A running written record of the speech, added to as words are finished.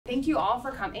thank you all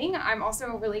for coming. I'm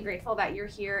also really grateful that you're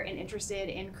here and interested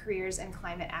in careers and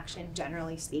climate action,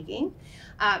 generally speaking.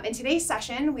 In today's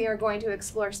session, we are going to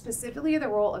explore specifically the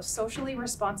role of socially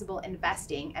responsible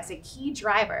investing as a key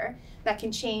driver that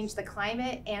can change the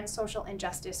climate and social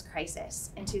injustice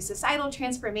crisis into societal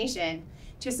transformation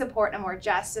to support a more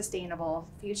just, sustainable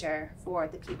future for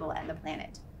the people and the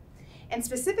planet. And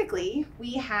specifically,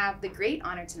 we have the great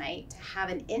honor tonight to have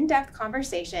an in-depth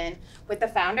conversation with the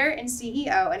founder and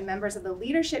CEO and members of the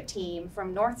leadership team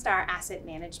from North Star Asset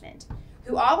Management,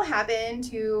 who all happen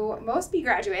to most be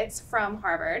graduates from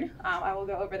Harvard. I will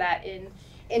go over that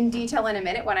in detail in a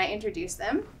minute when I introduce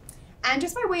them. And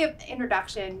just by way of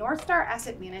introduction, North Star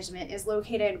Asset Management is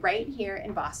located right here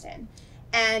in Boston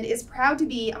and is proud to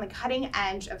be on the cutting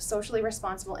edge of socially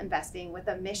responsible investing with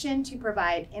a mission to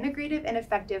provide integrative and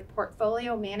effective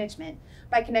portfolio management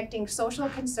by connecting social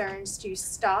concerns to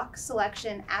stock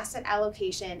selection, asset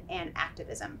allocation, and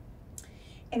activism.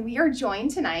 And we are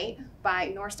joined tonight by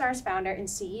North Star's founder and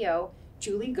CEO,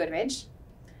 Julie Goodridge,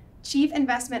 Chief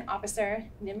Investment Officer,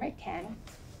 Nimrit Kang,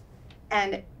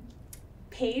 and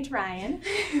Paige Ryan,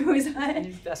 who is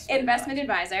an investment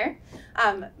advisor,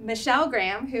 Michelle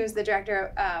Graham, who's the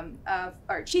director of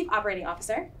our Chief Operating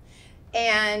Officer,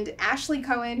 and Ashley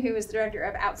Cohen, who is the director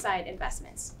of Outside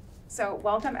Investments. So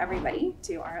welcome everybody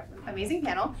to our amazing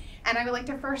panel. And I would like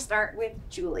to first start with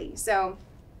Julie. So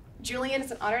Julie,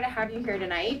 it's an honor to have you here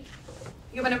tonight.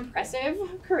 You have an impressive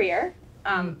career.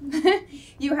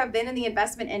 You have been in the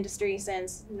investment industry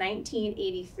since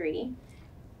 1983.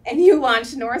 And you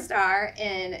launched North Star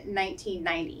in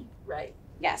 1990. Right.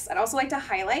 Yes. I'd also like to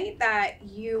highlight that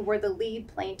you were the lead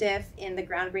plaintiff in the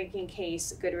groundbreaking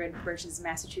case Goodridge versus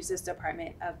Massachusetts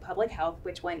Department of Public Health,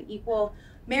 which won equal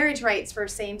marriage rights for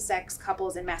same-sex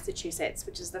couples in Massachusetts,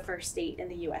 which is the first state in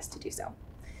the U.S. to do so.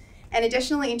 And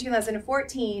additionally, in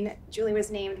 2014, Julie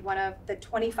was named one of the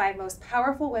 25 most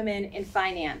powerful women in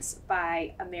finance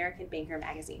by American Banker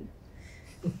magazine.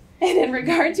 And in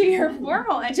regard to your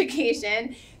formal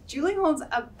education, Julie holds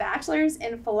a bachelor's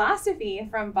in philosophy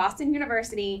from Boston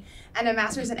University and a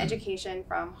master's in education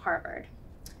from Harvard.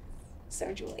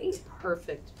 So Julie.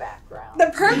 Perfect background.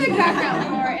 The perfect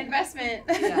background for investment.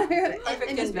 Yeah,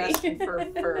 perfect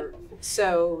investment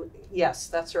so yes,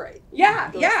 that's right.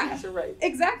 Yeah, Those things are right.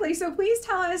 Exactly. So please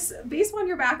tell us, based on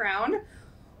your background,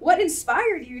 what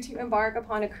inspired you to embark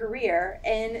upon a career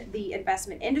in the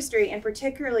investment industry and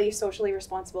particularly socially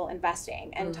responsible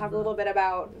investing? And talk a little bit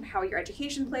about how your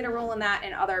education played a role in that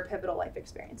and other pivotal life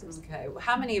experiences. Okay. Well,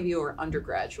 how many of you are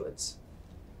undergraduates?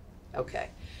 Okay.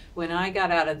 When I got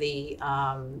out of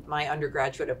my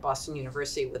undergraduate at Boston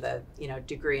University with a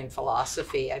degree in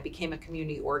philosophy, I became a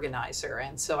community organizer,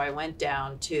 and so I went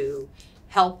down to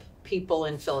help people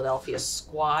in Philadelphia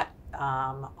squat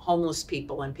homeless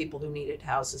people and people who needed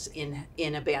houses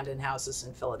in abandoned houses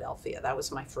in Philadelphia. That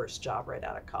was my first job right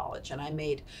out of college, and I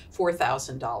made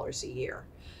 $4,000 a year.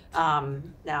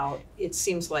 Now it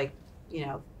seems like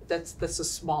that's a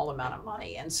small amount of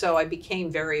money, and so I became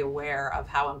very aware of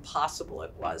how impossible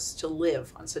it was to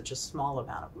live on such a small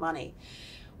amount of money.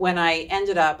 When I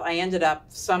ended up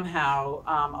somehow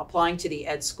applying to the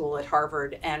ed school at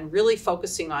Harvard and really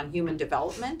focusing on human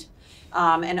development.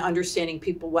 And understanding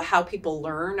how people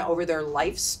learn over their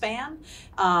lifespan.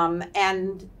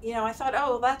 And I thought,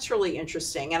 oh, that's really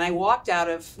interesting. And I walked out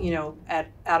of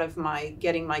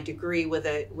getting my degree with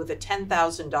a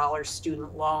 $10,000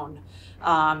 student loan.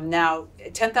 Now,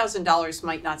 $10,000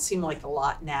 might not seem like a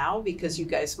lot now because you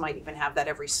guys might even have that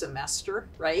every semester,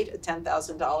 right? A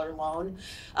 $10,000 loan.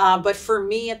 But for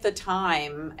me at the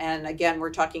time, and again,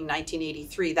 we're talking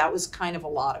 1983, that was kind of a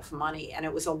lot of money, and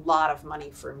it was a lot of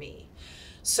money for me.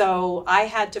 So I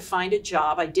had to find a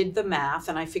job. I did the math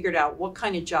and I figured out what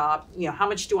kind of job, how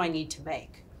much do I need to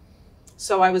make?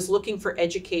 So I was looking for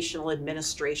educational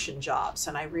administration jobs.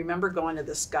 And I remember going to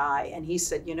this guy and he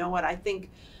said, you know what, I think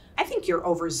you're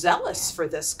overzealous for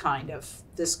this kind of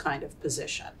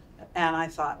position. And I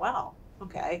thought, well,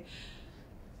 okay.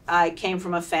 I came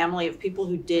from a family of people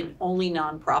who did only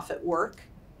nonprofit work.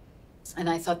 And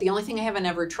I thought the only thing I haven't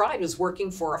ever tried was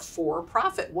working for a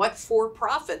for-profit. What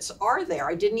for-profits are there?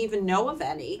 I didn't even know of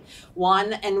any.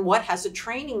 One, and what has a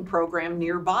training program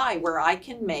nearby where I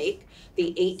can make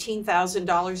the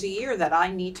 $18,000 a year that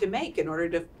I need to make in order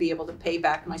to be able to pay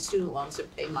back my student loans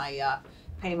and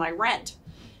pay my rent.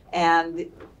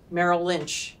 And Merrill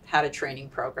Lynch had a training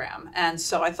program. And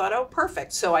so I thought, oh,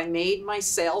 perfect. So I made my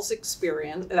sales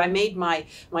experience, I made my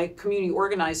community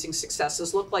organizing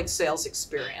successes look like sales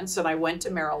experience. And I went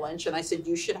to Merrill Lynch and I said,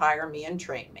 you should hire me and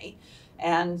train me.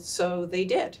 And so they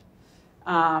did.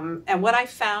 And what I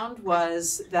found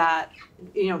was that,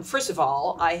 first of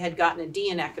all, I had gotten a D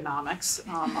in economics.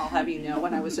 I'll have you know,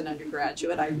 when I was an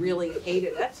undergraduate, I really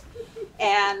hated it.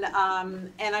 And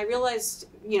I realized,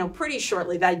 pretty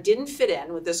shortly that I didn't fit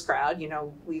in with this crowd.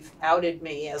 We've outed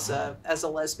me as a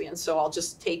lesbian, so I'll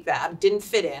just take that. Didn't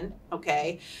fit in,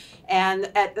 okay?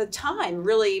 And at the time,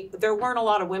 really, there weren't a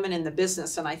lot of women in the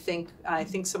business, and I think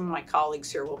some of my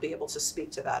colleagues here will be able to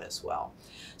speak to that as well.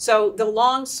 So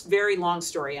the very long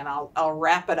story, and I'll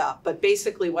wrap it up, but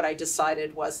basically what I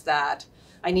decided was that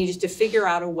I needed to figure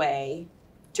out a way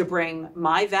to bring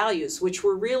my values, which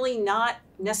were really not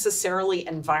necessarily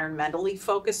environmentally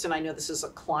focused, and I know this is a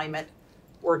climate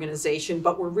organization,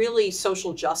 but we're really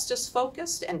social justice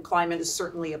focused, and climate is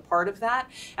certainly a part of that.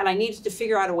 And I needed to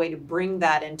figure out a way to bring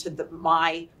that into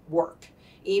my work.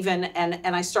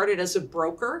 And I started as a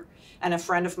broker, and a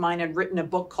friend of mine had written a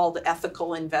book called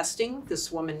Ethical Investing,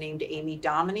 this woman named Amy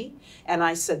Dominy. And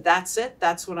I said, that's it,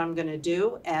 that's what I'm gonna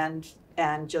do, and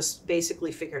just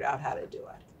basically figured out how to do it.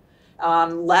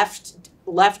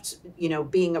 Left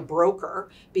being a broker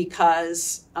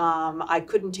because I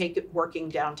couldn't take it working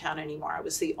downtown anymore. I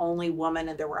was the only woman,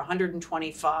 and there were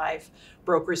 125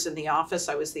 brokers in the office.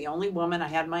 I was the only woman. I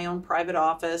had my own private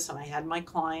office, and I had my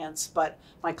clients, but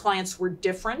my clients were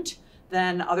different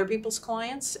than other people's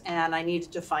clients, and I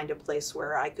needed to find a place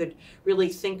where I could really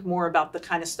think more about the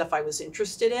kind of stuff I was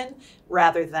interested in,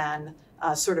 rather than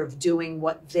sort of doing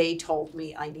what they told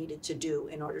me I needed to do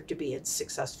in order to be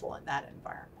successful in that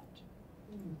environment.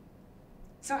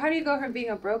 So how do you go from being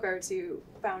a broker to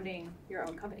founding your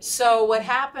own company? So what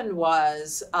happened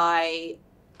was I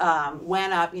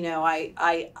went up,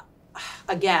 I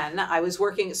was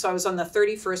working, so I was on the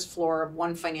 31st floor of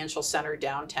one financial center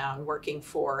downtown, working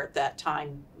for, at that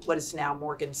time, what is now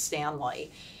Morgan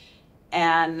Stanley.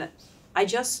 And I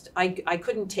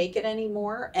couldn't take it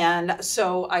anymore. And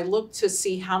so I looked to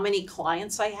see how many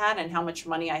clients I had and how much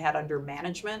money I had under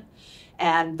management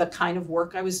and the kind of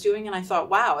work I was doing. And I thought,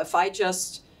 wow, if I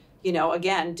just,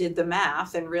 again, did the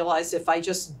math and realized if I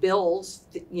just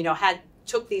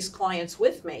took these clients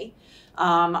with me,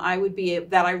 I would be,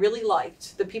 that I really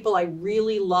liked, the people I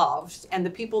really loved, and the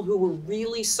people who were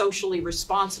really socially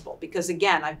responsible. Because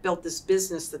again, I've built this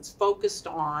business that's focused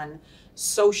on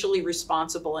socially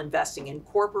responsible investing,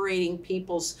 incorporating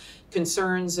people's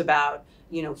concerns about,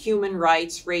 human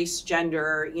rights, race,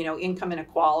 gender, income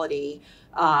inequality,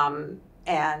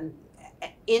 and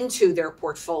into their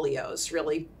portfolios,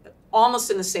 really, almost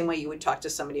in the same way you would talk to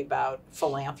somebody about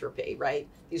philanthropy, right?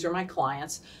 These are my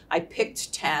clients. I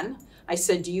picked 10. I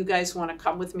said, do you guys want to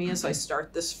come with me as I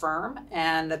start this firm? But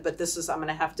I'm going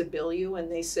to have to bill you.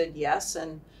 And they said yes.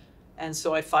 And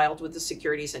so I filed with the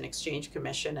Securities and Exchange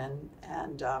Commission.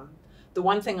 And the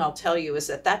one thing I'll tell you is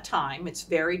at that time, it's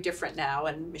very different now,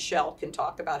 and Michelle can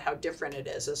talk about how different it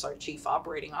is as our Chief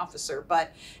Operating Officer.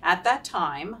 But at that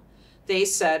time, they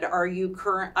said, are you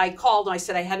current? I called, I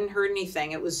said I hadn't heard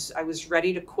anything. I was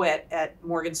ready to quit at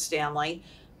Morgan Stanley.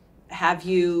 Have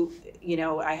you,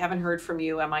 I haven't heard from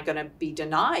you. Am I going to be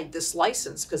denied this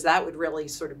license? Because that would really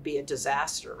sort of be a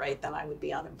disaster, right? Then I would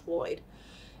be unemployed.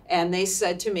 And they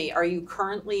said to me, are you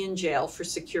currently in jail for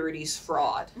securities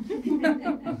fraud?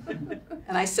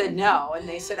 And I said, no. And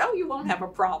they said, oh, you won't have a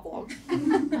problem.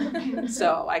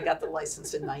 So I got the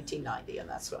license in 1990, and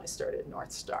that's when I started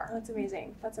North Star. Oh, that's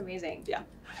amazing. That's amazing. Yeah.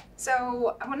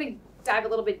 So I want to dive a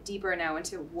little bit deeper now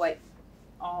into what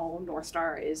all North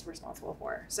Star is responsible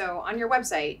for. So on your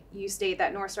website, you state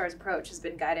that North Star's approach has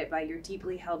been guided by your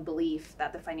deeply held belief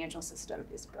that the financial system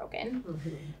is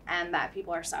broken, and that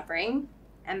people are suffering,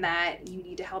 and that you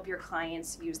need to help your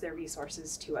clients use their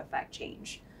resources to affect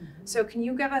change. So can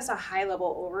you give us a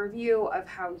high-level overview of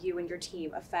how you and your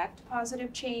team affect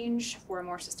positive change for a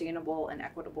more sustainable and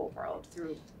equitable world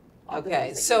through all the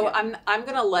things that so you do? I'm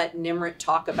going to let Nimrit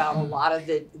talk about a lot of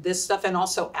this stuff, and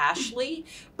also Ashley,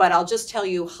 but I'll just tell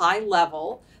you high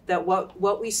level that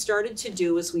what we started to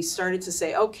do is we started to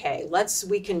say, okay,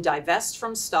 we can divest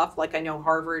from stuff. Like I know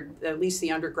Harvard, at least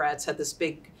the undergrads had this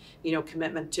big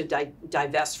commitment to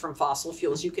divest from fossil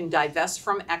fuels. You can divest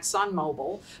from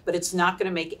ExxonMobil, but it's not going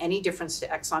to make any difference to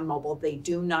ExxonMobil. They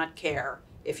do not care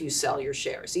if you sell your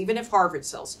shares. Even if Harvard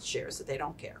sells its shares, they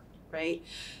don't care, right?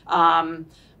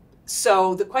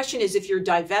 So the question is, if you're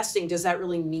divesting, does that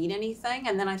really mean anything?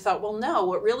 And then I thought, well, no,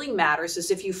 what really matters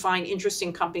is if you find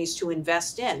interesting companies to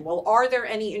invest in. Well, are there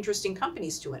any interesting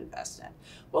companies to invest in?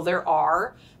 Well, there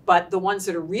are, but the ones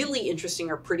that are really interesting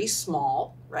are pretty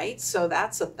small, right? So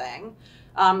that's a thing.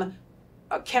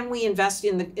 can we invest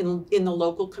in the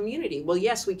local community? Well,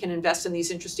 yes, we can invest in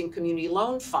these interesting community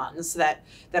loan funds that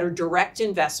are direct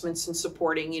investments in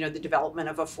supporting, the development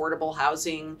of affordable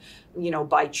housing,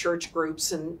 by church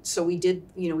groups. And so we did,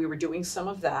 we were doing some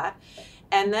of that.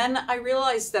 And then I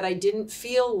realized that I didn't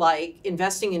feel like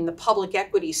investing in the public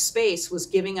equity space was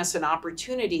giving us an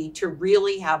opportunity to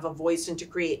really have a voice and to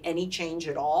create any change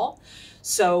at all.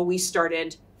 So we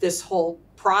started this whole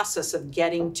process of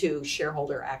getting to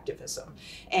shareholder activism.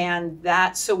 And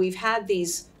so we've had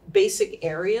these basic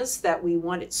areas that we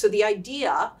wanted. So the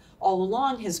idea all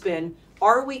along has been,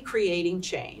 are we creating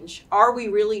change? Are we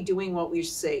really doing what we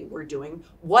say we're doing?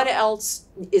 What else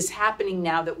is happening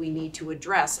now that we need to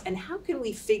address? And how can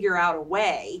we figure out a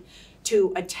way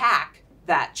to attack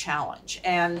that challenge?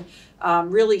 And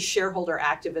really shareholder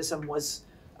activism was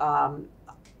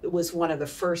one of the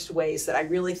first ways that I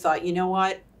really thought, you know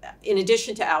what? In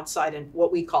addition to outside and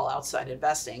what we call outside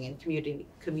investing and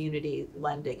community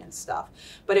lending and stuff,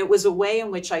 but it was a way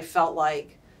in which I felt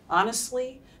like,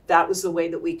 honestly, that was the way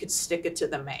that we could stick it to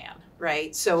the man,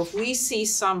 right? So if we see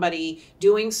somebody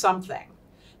doing something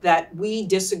that we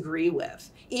disagree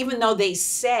with, even though they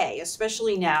say,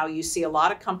 especially now, you see a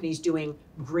lot of companies doing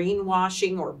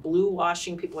greenwashing or blue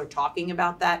washing. People are talking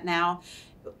about that now.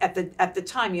 At the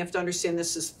time, you have to understand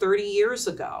this is 30 years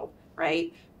ago,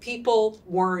 right? People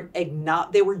weren't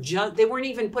they weren't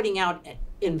even putting out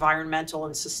environmental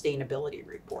and sustainability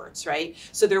reports, right?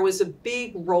 So there was a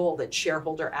big role that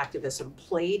shareholder activism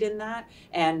played in that,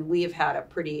 and we have had a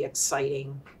pretty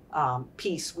exciting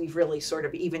piece. We've really sort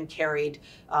of even carried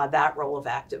that role of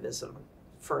activism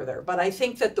further. But I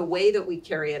think that the way that we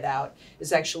carry it out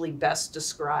is actually best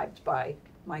described by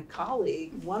my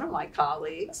colleague, one of my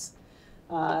colleagues,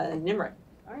 Nimrit.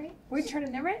 All right, we turn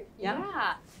to Nimrit?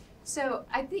 Yeah. So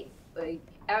I think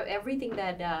everything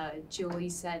that Julie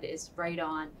said is right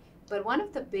on. But one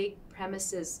of the big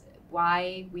premises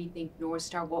why we think North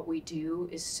Star, what we do,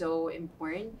 is so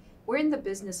important, we're in the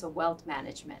business of wealth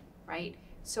management, right?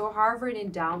 So Harvard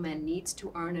Endowment needs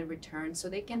to earn a return so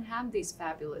they can have these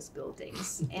fabulous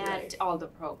buildings and Right. all the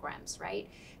programs, right?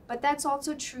 But that's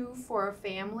also true for a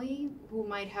family who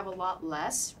might have a lot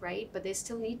less, right? But they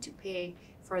still need to pay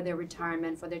for their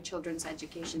retirement, for their children's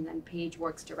education, and Paige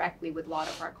works directly with a lot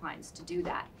of our clients to do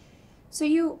that. So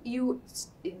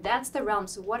that's the realm.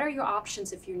 So what are your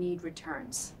options if you need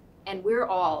returns? And we're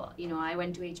all, I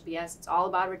went to HBS, it's all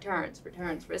about returns,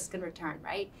 risk and return,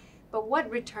 right? But what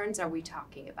returns are we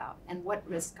talking about? And what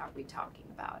risk are we talking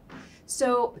about?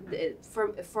 So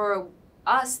for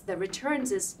us, the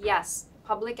returns is, yes,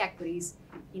 public equities,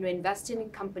 investing in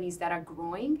companies that are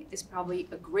growing is probably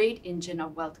a great engine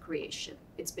of wealth creation.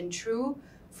 It's been true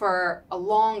for a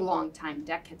long, long time,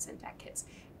 decades and decades.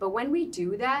 But when we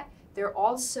do that, there are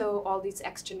also all these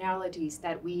externalities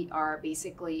that we are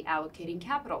basically allocating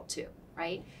capital to,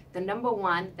 right? The number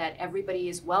one that everybody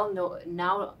is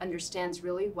now understands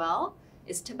really well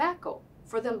is tobacco.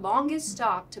 For the longest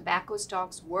tobacco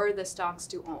stocks were the stocks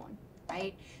to own,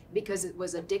 right? Because it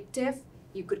was addictive.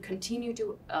 You could continue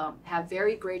to have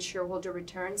very great shareholder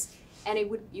returns, and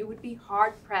you would be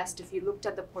hard pressed if you looked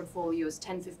at the portfolios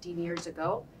 10, 15 years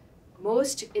ago.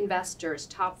 Most investors,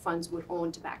 top funds, would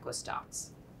own tobacco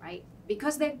stocks, right?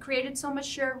 Because they created so much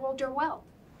shareholder wealth,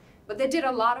 but they did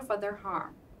a lot of other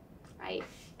harm, right?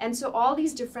 And so all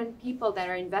these different people that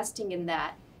are investing in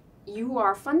that, you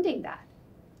are funding that.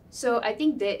 So I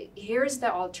think that here's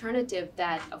the alternative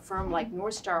that a firm like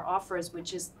North Star offers,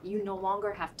 which is you no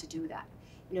longer have to do that.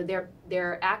 There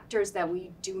are actors that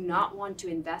we do not want to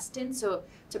invest in. So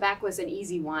tobacco is an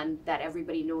easy one that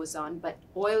everybody knows on, but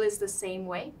oil is the same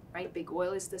way, right? Big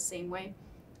oil is the same way.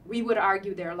 We would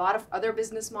argue there are a lot of other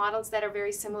business models that are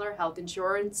very similar. Health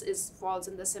insurance falls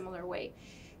in the similar way.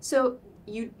 So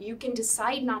you can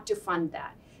decide not to fund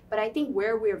that. But I think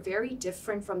where we're very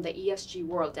different from the ESG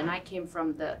world, and I came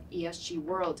from the ESG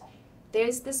world,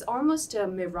 there's this almost a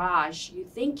mirage. You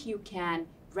think you can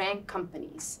rank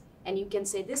companies and you can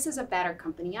say, this is a better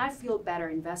company. I feel better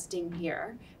investing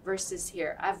here versus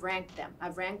here. I've ranked them.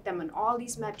 I've ranked them on all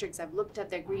these metrics. I've looked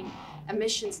at their green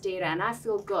emissions data, and I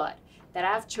feel good that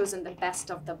I've chosen the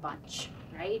best of the bunch,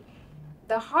 right?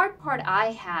 The hard part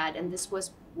I had, and this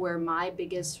was where my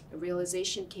biggest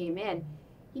realization came in,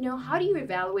 how do you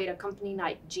evaluate a company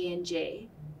like J&J,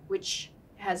 which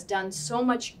has done so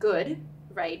much good,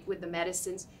 right, with the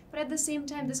medicines, but at the same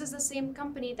time, this is the same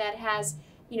company that has,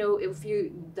 the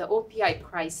opioid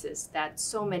crisis that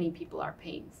so many people are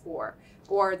paying for,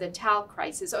 or the talc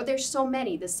crisis, or there's so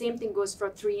many. The same thing goes for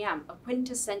 3M, a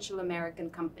quintessential American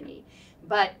company,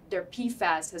 but their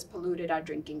PFAS has polluted our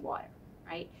drinking water,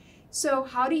 right? So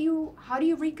how do you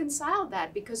reconcile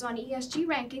that? Because on ESG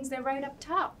rankings, they're right up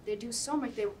top. They do so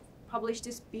much. They publish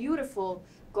this beautiful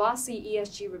glossy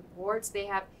ESG reports. They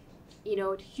have,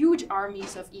 huge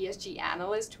armies of ESG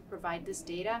analysts who provide this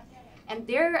data. And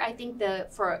there, I think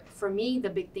for me, the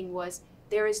big thing was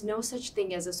there is no such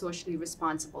thing as a socially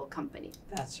responsible company.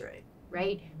 That's right.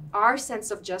 Right? Our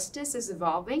sense of justice is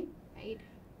evolving, right?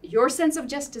 Your sense of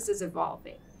justice is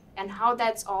evolving, and how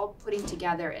that's all putting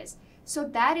together is. So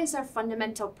that is our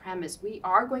fundamental premise. We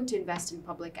are going to invest in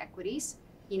public equities,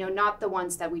 not the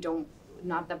ones that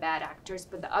not the bad actors,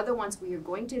 but the other ones we are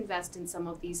going to invest in some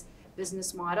of these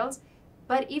business models.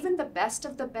 But even the best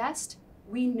of the best,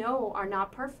 we know are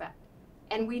not perfect.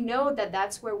 And we know that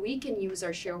that's where we can use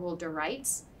our shareholder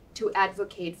rights to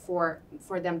advocate for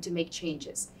them to make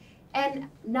changes. And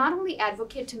not only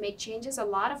advocate to make changes, a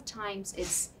lot of times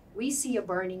we see a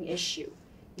burning issue.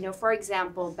 For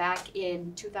example, back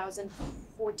in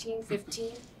 2014,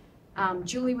 15,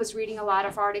 Julie was reading a lot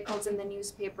of articles in the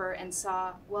newspaper and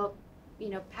saw,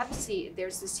 Pepsi,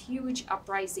 there's this huge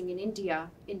uprising in India,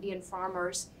 Indian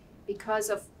farmers, because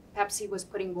of Pepsi was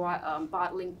putting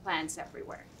bottling plants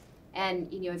everywhere. And,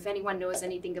 if anyone knows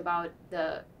anything about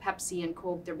the Pepsi and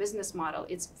Coke, their business model,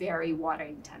 it's very water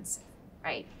intensive,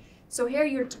 right? So here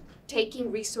you're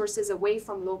taking resources away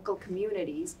from local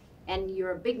communities, and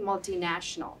you're a big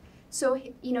multinational. So,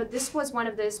 this was one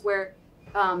of those where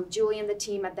Julie and the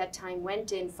team at that time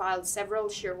went in, filed several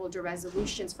shareholder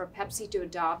resolutions for Pepsi to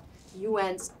adopt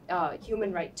UN's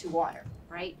human right to water,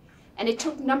 right? And it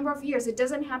took a number of years. It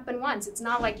doesn't happen once. It's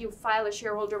not like you file a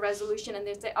shareholder resolution and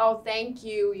they say, oh, thank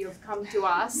you, you've come to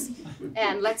us,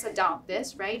 and let's adopt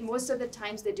this, right? Most of the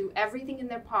times they do everything in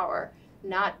their power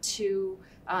not to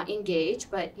engage,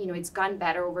 but, it's gotten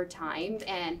better over time.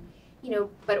 And,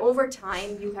 but over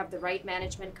time, you have the right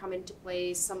management come into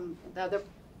place,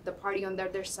 the party on the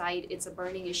other side, it's a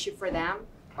burning issue for them,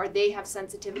 or they have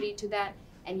sensitivity to that,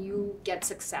 and you get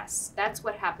success. That's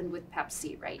what happened with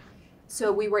Pepsi, right?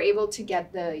 So we were able to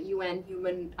get the UN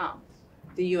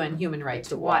human right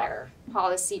to water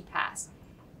policy passed.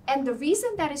 And the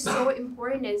reason that is so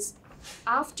important is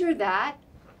after that,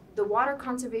 the water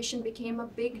conservation became a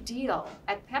big deal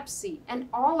at Pepsi and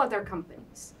all other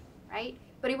companies, right?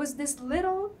 But it was this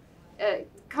little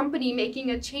company making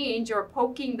a change or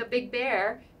poking the big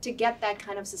bear to get that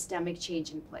kind of systemic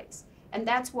change in place. And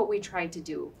that's what we tried to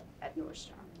do at North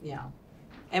Star. Yeah.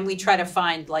 And we try to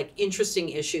find interesting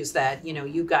issues that,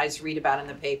 you guys read about in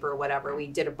the paper or whatever. We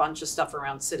did a bunch of stuff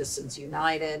around Citizens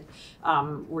United.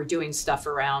 We're doing stuff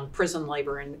around prison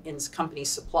labor in company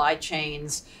supply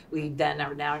chains. We then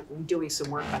are now doing some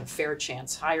work on fair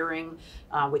chance hiring,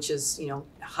 which is,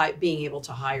 being able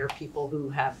to hire people who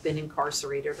have been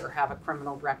incarcerated or have a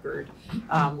criminal record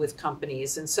with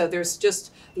companies. And so there's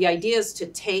just the idea is to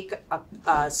take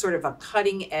a sort of a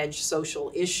cutting edge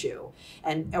social issue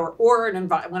or an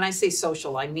environment. When I say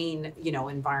social, I mean,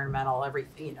 environmental,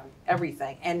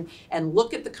 everything, and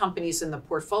look at the companies in the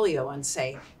portfolio and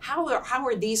say, how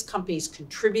are these companies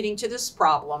contributing to this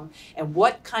problem, and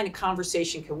what kind of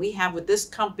conversation can we have with this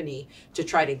company to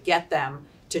try to get them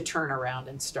to turn around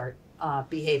and start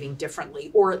behaving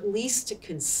differently, or at least to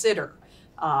consider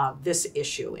this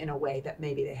issue in a way that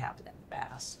maybe they haven't in the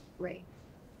past. Right.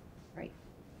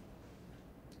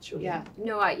 Julie? Yeah.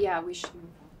 No, we should move on.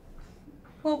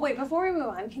 Well, wait, before we move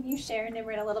on, can you share,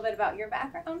 Nimrit, a little bit about your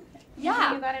background? Yeah.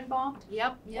 How you got involved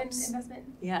Yep. in investment?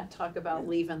 Yeah, talk about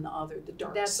leaving the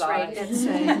dark That's side. right. That's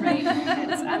right.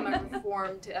 I'm a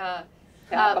reformed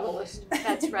Capitalist.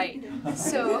 That's right.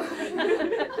 So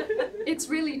it's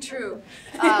really true.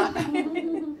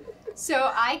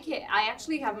 So I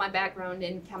actually have my background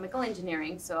in chemical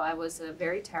engineering. So I was a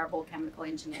very terrible chemical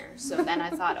engineer. So then I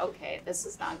thought, okay, this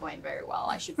is not going very well.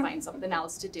 I should find something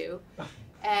else to do.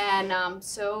 And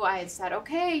so I said,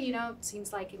 okay, it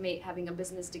seems like having a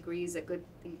business degree is a good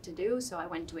thing to do. So I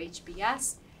went to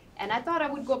HBS, and I thought I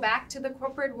would go back to the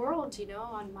corporate world,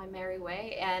 on my merry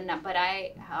way. But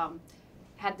I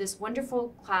had this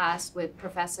wonderful class with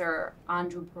Professor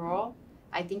Andrew Pearl.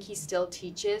 I think he still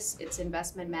teaches. It's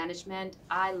investment management.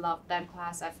 I loved that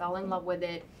class. I fell in love with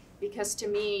it because to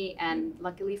me, and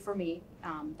luckily for me,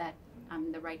 that I'm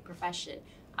in the right profession,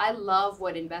 I love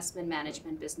what investment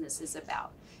management business is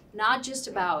about. Not just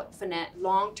about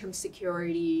long-term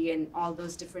security and all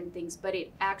those different things, but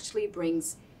it actually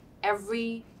brings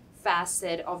every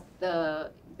facet of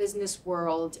the business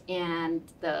world and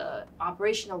the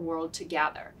operational world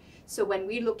together. So when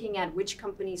we're looking at which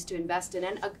companies to invest in,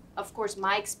 and of course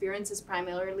my experience has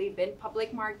primarily been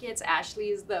public markets. Ashley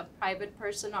is the private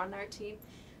person on our team.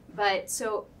 But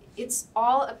so it's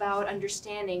all about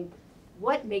understanding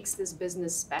what makes this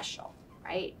business special,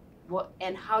 right?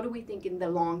 And how do we think in the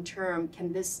long term,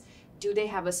 do they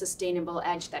have a sustainable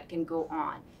edge that can go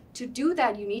on? To do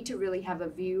that, you need to really have a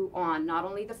view on not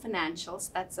only the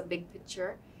financials, that's a big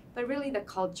picture, but really the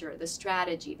culture, the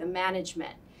strategy, the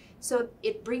management. So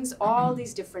it brings all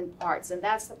these different parts, and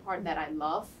that's the part that I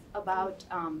love about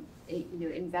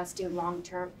investing long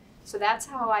term. So that's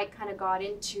how I kind of got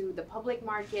into the public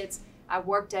markets. I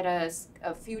worked at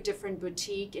a few different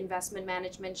boutique investment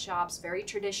management shops, very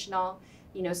traditional.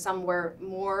 Some were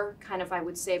more kind of, I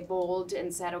would say, bold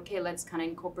and said, okay, let's kind of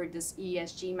incorporate this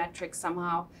ESG metric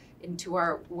somehow into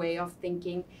our way of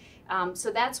thinking.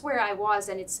 So that's where I was,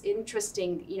 and it's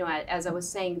interesting, as I was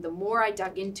saying, the more I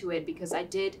dug into it, because I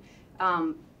did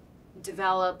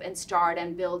develop and start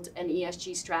and build an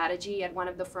ESG strategy at one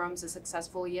of the firms, a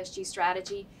successful ESG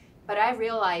strategy, but I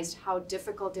realized how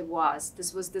difficult it was.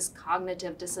 This was this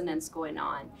cognitive dissonance going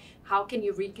on. How can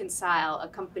you reconcile a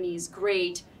company's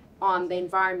great on the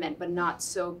environment, but not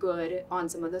so good on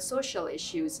some of the social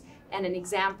issues? And an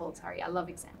example, sorry, I love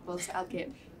examples, I'll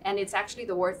give. And it's actually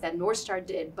the work that North Star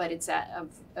did, but it's a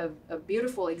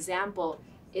beautiful example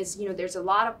is, there's a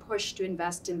lot of push to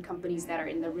invest in companies that are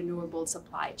in the renewable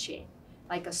supply chain,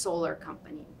 like a solar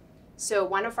company. So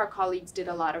one of our colleagues did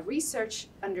a lot of research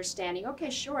understanding, okay,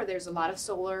 sure, there's a lot of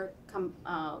solar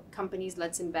companies,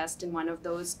 let's invest in one of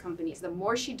those companies. The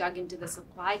more she dug into the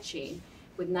supply chain,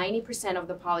 with 90% of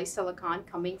the polysilicon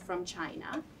coming from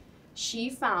China, she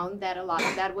found that a lot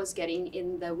of that was getting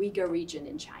in the Uyghur region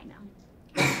in China.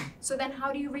 So then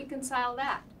how do you reconcile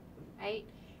that, right?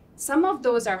 Some of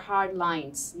those are hard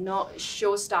lines, no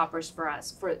showstoppers for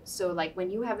us. So like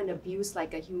when you have an abuse,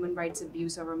 like a human rights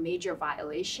abuse or a major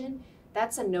violation,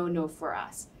 that's a no-no for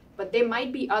us. But there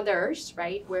might be others,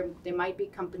 right, where there might be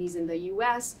companies in the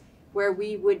US where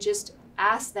we would just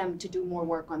ask them to do more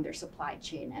work on their supply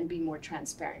chain and be more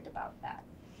transparent about that.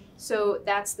 So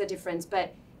that's the difference.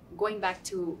 But going back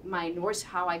to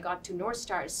how I got to North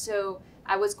Star, so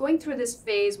I was going through this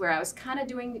phase where I was kind of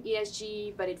doing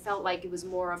ESG, but it felt like it was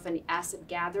more of an asset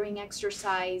gathering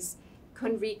exercise,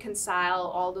 couldn't reconcile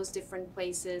all those different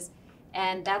places.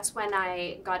 And that's when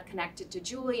I got connected to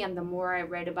Julie, and the more I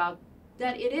read about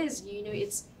that, it is,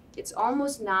 it's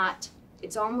almost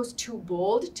too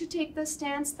bold to take the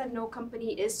stance that no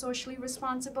company is socially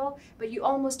responsible, but you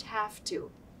almost have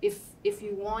to if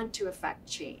you want to affect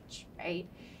change, right?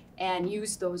 And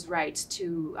use those rights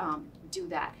to do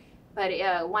that. But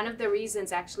one of the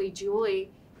reasons, actually,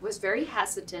 Julie was very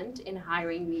hesitant in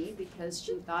hiring me because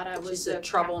she thought I was a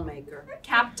troublemaker.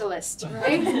 Capitalist,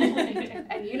 right?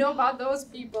 And you know about those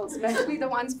people, especially the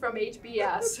ones from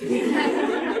HBS.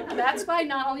 That's why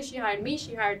not only she hired me,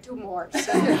 she hired 2 more.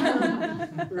 So.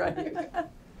 Right.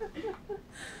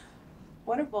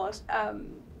 Wonderful.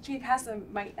 Should we pass the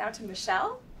mic now to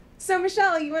Michelle? So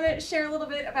Michelle, you want to share a little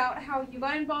bit about how you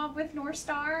got involved with North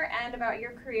Star and about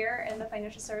your career in the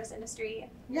financial service industry?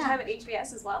 Yeah. You have at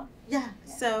HBS as well? Yeah.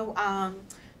 So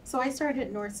I started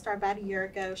at North Star about a year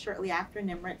ago, shortly after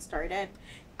Nimrit started.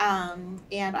 And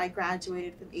I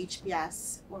graduated from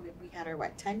HBS. Well, we had our,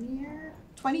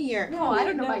 20 year? No, I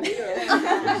don't know about you. We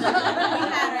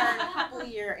had our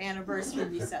couple-year anniversary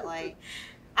recently.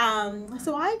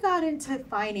 So I got into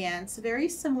finance, very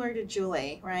similar to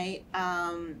Julie, right?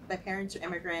 My parents are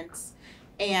immigrants,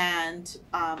 and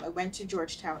I went to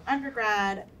Georgetown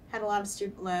undergrad, had a lot of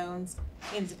student loans,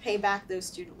 needed to pay back those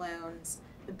student loans.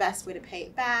 The best way to pay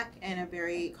it back in a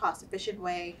very cost-efficient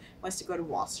way was to go to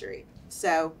Wall Street.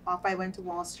 So off I went to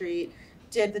Wall Street,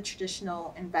 did the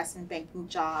traditional investment banking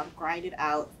job, grinded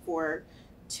out for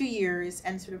 2 years,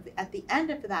 and sort of at the end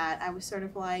of that, I was sort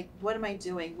of like, what am I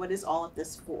doing? What is all of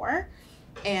this for?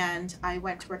 And I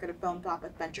went to work at a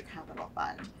philanthropic venture capital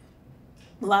fund.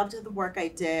 Loved the work I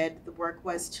did. The work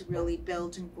was to really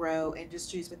build and grow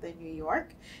industries within New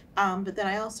York. But then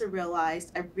I also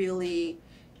realized I really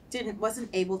wasn't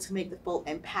able to make the full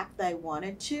impact that I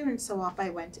wanted to, and so off I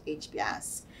went to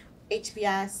HBS.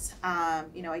 HBS, I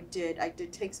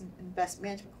did take some investment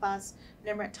management class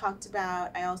Nimrit talked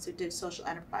about. I also did social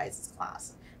enterprises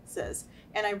classes,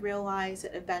 and I realized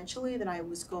that eventually that I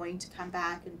was going to come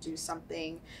back and do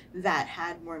something that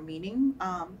had more meaning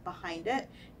behind it,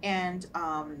 and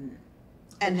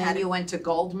then you went to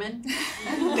Goldman?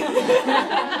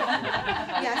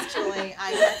 Yes, Julie, I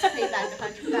had to pay back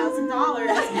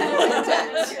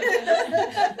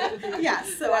 $100,000.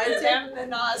 Yes, so I did. Them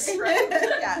than us, right?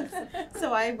 Yes,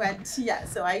 so I went.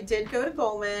 So I did go to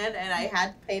Goldman, and I had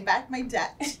to pay back my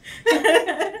debt.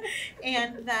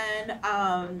 And then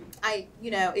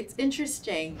it's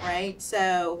interesting, right?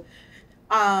 So,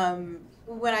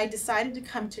 when I decided to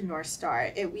come to North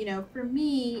Star, for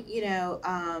me,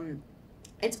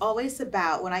 it's always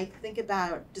about, when I think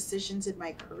about decisions in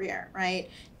my career, right?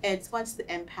 It's what's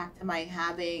the impact am I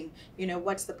having?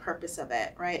 What's the purpose of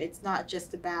it, right? It's not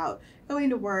just about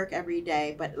going to work every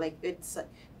day, but like it's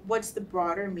what's the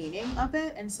broader meaning of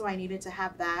it? And so I needed to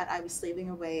have that. I was slaving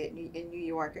away in New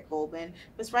York at Goldman.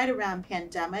 It was right around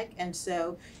pandemic, and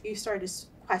so you started to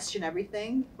question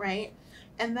everything, right?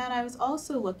 And then I was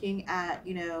also looking at,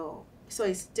 so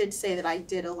I did say that I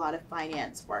did a lot of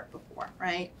finance work before,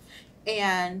 right?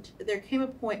 And there came a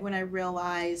point when I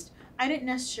realized I didn't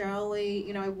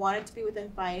necessarily, I wanted to be within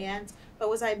finance, but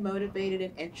was I motivated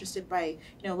and interested by,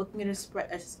 looking at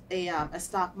a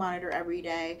stock monitor every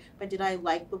day? But did I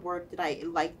like the work? Did I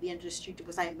like the industry?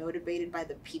 Was I motivated by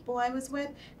the people I was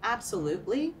with?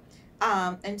 Absolutely.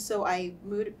 And so I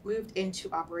moved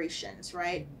into operations,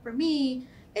 right? For me,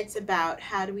 it's about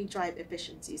how do we drive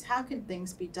efficiencies? How can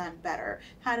things be done better?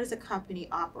 How does a company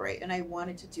operate? And I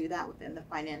wanted to do that within the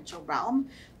financial realm.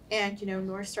 And,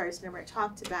 North Star, as Nimrit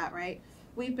talked about, right?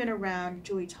 We've been around,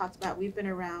 Julie talked about, we've been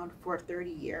around for 30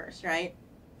 years, right?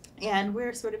 And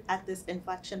we're sort of at this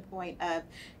inflection point of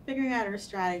figuring out our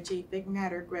strategy, figuring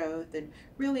out our growth, and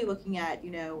really looking at,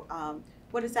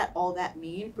 what does all that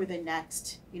mean for the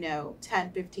next,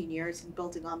 10, 15 years, and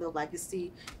building on the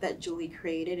legacy that Julie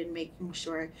created and making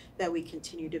sure that we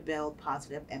continue to build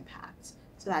positive impacts.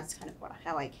 So that's kind of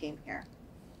how I came here.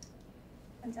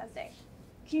 Fantastic.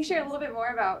 Can you share a little bit more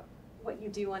about what you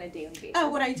do on a daily basis? Oh,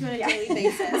 what I do on a daily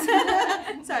basis.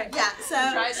 Sorry, yeah, so.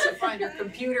 She tries to find her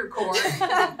computer cord.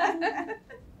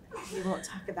 We won't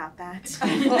talk about that.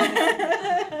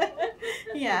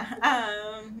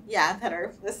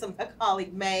 A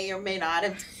colleague may or may not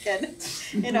have taken,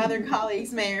 and other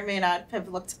colleagues may or may not have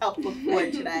looked for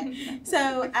today.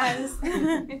 So as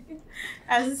the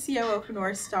COO for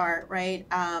North Star, right,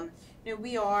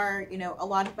 we are, a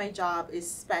lot of my job is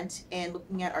spent in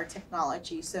looking at our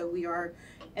technology. So we are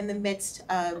in the midst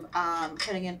of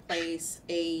putting in place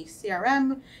a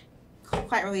CRM,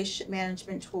 client relationship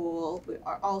management tool. We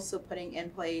are also putting in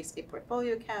place a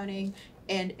portfolio accounting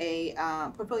and a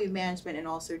portfolio management and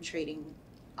also trading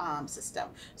system.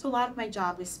 So a lot of my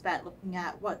job is spent looking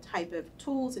at what type of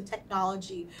tools and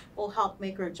technology will help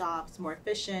make our jobs more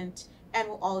efficient and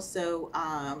will also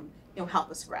help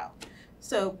us grow.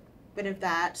 So a bit of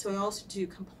that. So I also do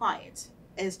compliance.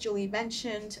 As Julie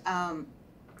mentioned,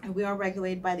 we are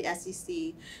regulated by the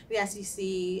SEC. The SEC,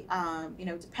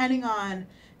 depending on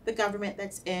the government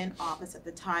that's in office at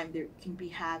the time, there can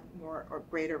have more or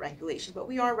greater regulation, but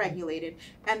we are regulated,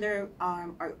 and there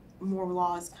are more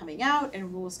laws coming out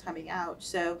and rules coming out.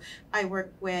 So I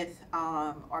work with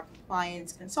our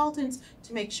compliance consultants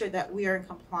to make sure that we are in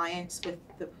compliance with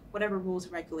whatever rules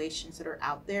and regulations that are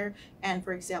out there. And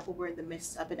for example, we're in the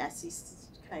midst of an SEC.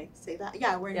 Can I say that?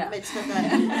 Yeah, we're in the midst of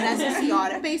an SEC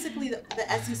audit. Basically, the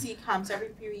SEC comes every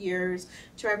few years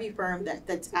to every firm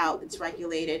that's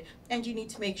regulated, and you need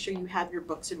to make sure you have your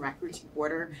books and records in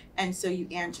order. And so you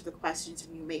answer the questions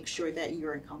and you make sure that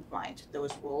you're in compliance with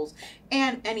those rules.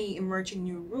 And any emerging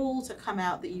new rules that come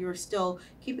out, that you're still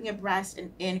keeping abreast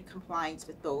and in compliance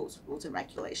with those rules and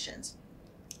regulations.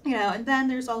 And then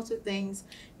there's also things,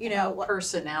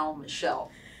 personnel,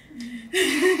 Michelle.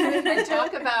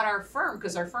 Talk about our firm,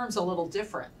 because our firm's a little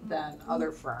different than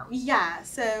other firms. Yeah,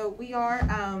 so we are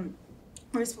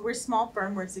we're a small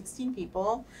firm. We're 16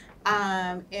 people,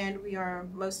 and we are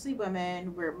mostly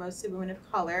women. We're mostly women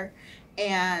of color,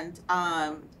 and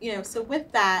so with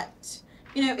that,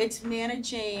 it's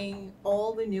managing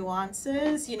all the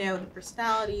nuances, the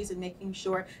personalities, and making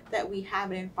sure that we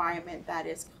have an environment that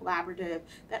is collaborative,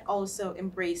 that also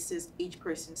embraces each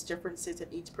person's differences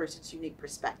and each person's unique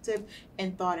perspective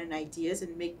and thought and ideas,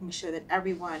 and making sure that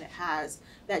everyone has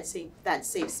that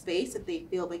safe space that they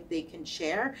feel like they can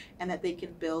share and that they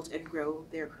can build and grow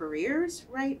their careers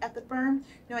right at the firm.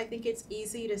 I think it's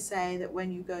easy to say that when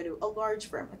you go to a large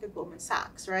firm like a Goldman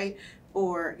Sachs, right?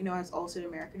 Or, I was also at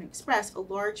American Express,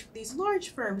 these large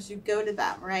firms, you go to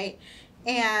them, right?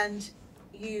 And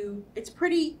it's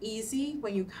pretty easy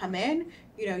when you come in,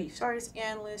 you start as an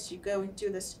analyst, you go and do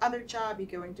this other job, you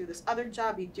go and do this other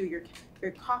job, you do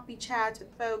your coffee chats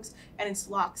with folks, and it's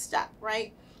lockstep,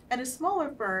 right? At a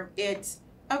smaller firm, it's,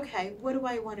 okay, what do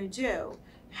I want to do?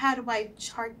 How do I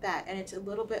chart that? And it's a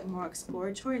little bit more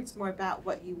exploratory. It's more about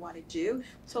what you want to do.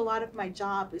 So a lot of my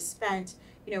job is spent,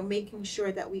 making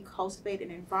sure that we cultivate an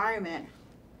environment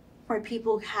where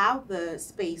people have the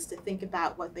space to think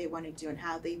about what they want to do and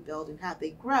how they build and how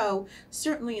they grow,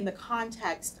 certainly in the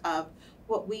context of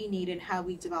what we need and how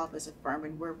we develop as a firm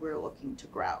and where we're looking to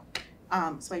grow.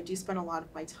 So I do spend a lot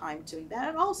of my time doing that.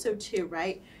 And also too,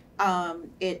 right,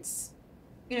 it's,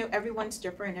 everyone's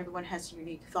different, everyone has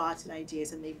unique thoughts and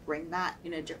ideas, and they bring that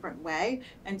in a different way.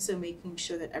 And so making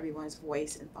sure that everyone's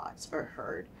voice and thoughts are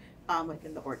heard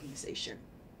within the organization.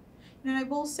 And I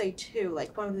will say too,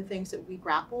 like one of the things that we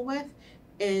grapple with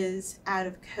is out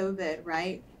of COVID,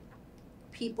 right?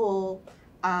 People,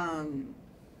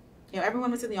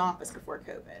 everyone was in the office before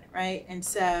COVID, right? And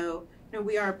so,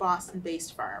 we are a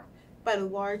Boston-based firm, but a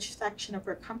large section of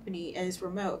our company is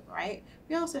remote, right?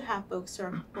 We also have folks who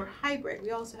are hybrid.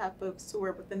 We also have folks who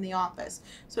are within the office.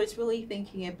 So it's really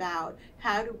thinking about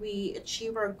how do we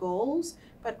achieve our goals,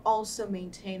 but also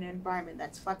maintain an environment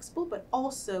that's flexible, but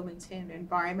also maintain an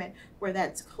environment where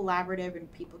that's collaborative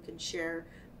and people can share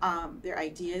their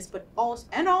ideas, but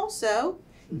also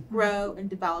grow and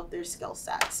develop their skill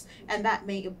sets. And that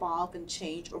may evolve and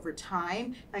change over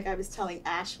time. Like I was telling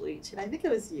Ashley today, I think it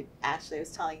was you, Ashley, I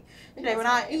was telling today when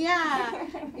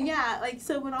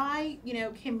so when I,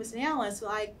 came as an analyst,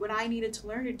 like when I needed to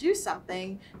learn to do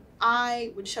something,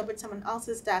 I would show up at someone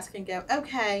else's desk and go,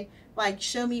 okay, like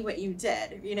show me what you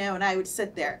did, and I would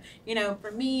sit there.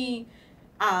 For me,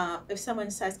 if someone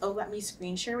says, oh, let me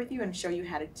screen share with you and show you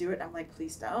how to do it, I'm like,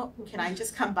 please don't. Can I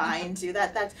just come by and do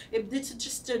that? It's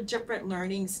just a different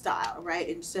learning style, right?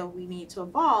 And so we need to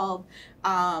evolve,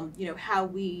 how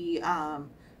we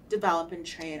develop and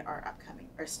train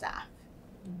our staff.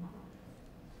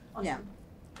 Awesome. Yeah.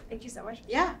 Thank you so much.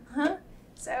 Yeah.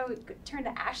 So turn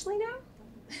to Ashley now.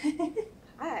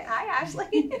 Hi. Hi,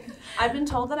 Ashley. I've been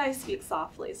told that I speak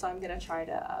softly, so I'm going to try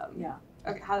to, Yeah.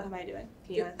 Okay, how am I doing?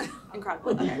 Can you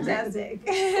Incredible. Okay, Fantastic.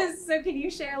 So can you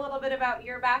share a little bit about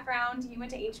your background? You went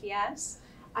to HBS.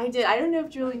 I did. I don't know if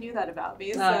Julie knew that about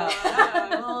me, so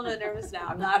I'm a little bit nervous now.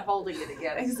 I'm not holding it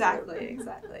against Exactly.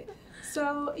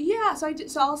 So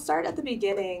I'll start at the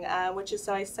beginning, which is,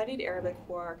 so I studied Arabic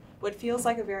for what feels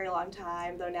like a very long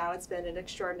time, though now it's been an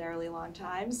extraordinarily long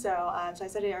time. So I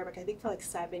studied Arabic, I think, for like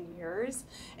 7 years,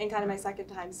 and kind of my second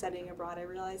time studying abroad, I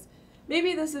realized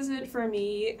maybe this isn't for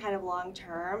me kind of long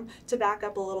term. To back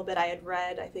up a little bit, I had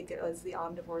read, I think it was The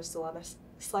Omnivore's Dilemma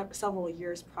several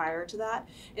years prior to that,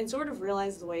 and sort of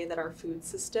realized the way that our food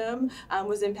system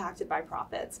was impacted by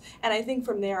profits. And I think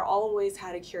from there, always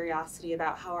had a curiosity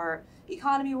about how our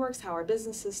economy works, how our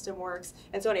business system works.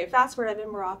 And so anyway, fast forward, I'm in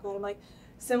Morocco, and I'm like,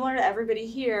 similar to everybody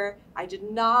here, I did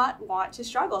not want to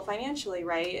struggle financially,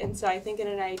 right? And so I think in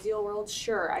an ideal world,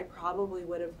 sure, I probably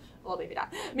would have, well, maybe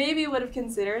not, maybe would have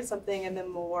considered something in the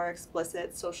more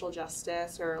explicit social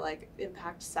justice or like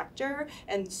impact sector,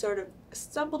 and sort of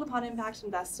stumbled upon impact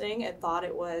investing and thought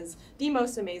it was the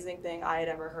most amazing thing I had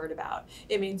ever heard about.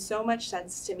 It made so much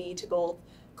sense to me to both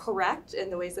correct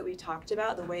in the ways that we talked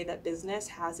about, the way that business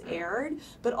has erred,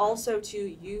 but also to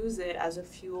use it as a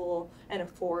fuel and a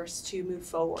force to move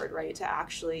forward, right, to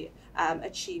actually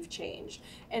achieve change.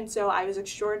 And so I was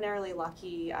extraordinarily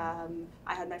lucky. I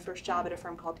had my first job at a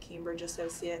firm called Cambridge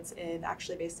Associates,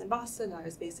 actually based in Boston. I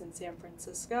was based in San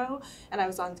Francisco, and I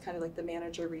was on kind of like the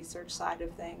manager research side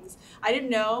of things. I didn't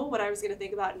know what I was going to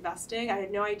think about investing. I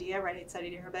had no idea, right? I'd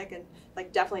studied Arabic and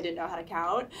like definitely didn't know how to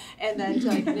count. And then to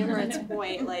like Nimrit's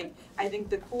point, like I think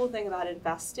the cool thing about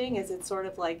investing is it's sort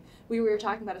of like, we were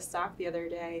talking about a stock the other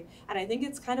day, and I think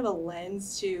it's kind of a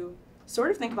lens to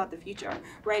sort of think about the future,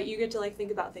 right? You get to like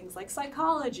think about things like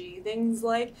psychology, things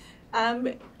like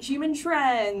human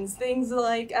trends, things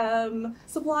like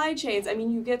supply chains. I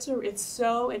mean, you get to, it's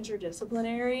so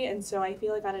interdisciplinary, and so I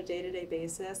feel like on a day-to-day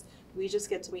basis, we just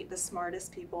get to meet the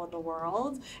smartest people in the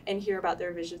world and hear about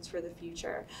their visions for the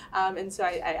future. And so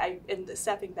and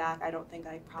stepping back, I don't think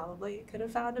I probably could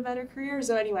have found a better career.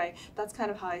 So anyway, that's kind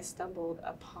of how I stumbled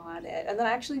upon it. And then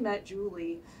I actually met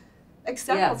Julie like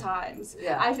several times.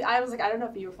 Yeah. I was like, I don't know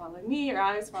if you were following me or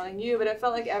I was following you, but it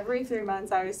felt like every 3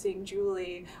 months I was seeing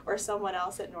Julie or someone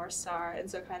else at North Star, and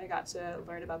so kind of got to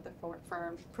learn about the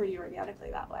firm pretty organically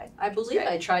that way. I believe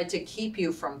I tried to keep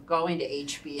you from going to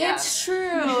HBS. It's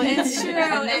true. It's true.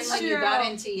 And then It's when true. you got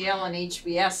into Yale and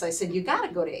HBS, I said, you got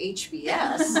to go to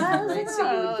HBS. Right?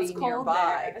 So you would It's be cold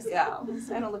nearby. there, so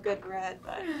Yeah. I don't look good in red,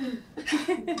 but.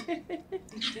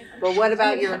 But what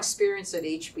about your experience at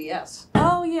HBS?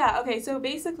 Oh yeah, okay, so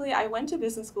basically I went to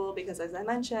business school because, as I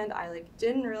mentioned, I like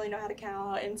didn't really know how to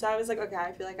count, and so I was like, okay,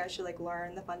 I feel like I should like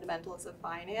learn the fundamentals of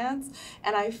finance,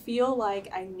 and I feel like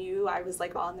I knew I was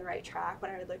like on the right track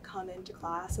when I would like come into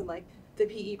class and like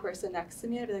the PE person next to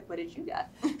me, I'd be like, what did you get?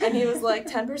 And he was like,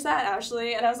 10%,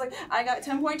 Ashley. And I was like, I got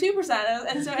 10.2%.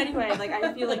 And so anyway, like,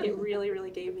 I feel like it really, really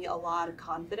gave me a lot of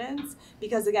confidence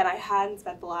because, again, I hadn't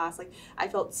spent the last, like, I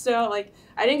felt so, like,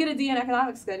 I didn't get a D in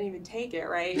economics because I didn't even take it,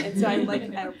 right? And so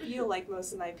I feel like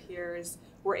most of my peers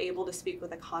were able to speak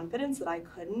with a confidence that I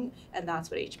couldn't, and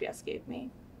that's what HBS gave me.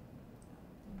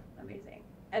 Amazing.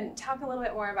 And talk a little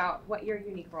bit more about what your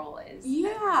unique role is.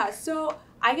 Yeah, so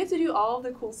I get to do all of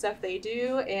the cool stuff they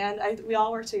do, and we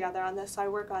all work together on this. So I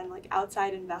work on like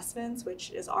outside investments,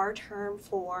 which is our term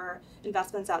for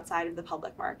investments outside of the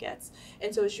public markets.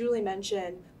 And so as Julie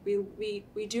mentioned, we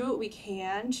do what we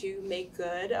can to make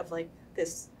good of like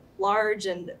this large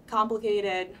and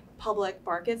complicated public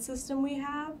market system we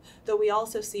have, though we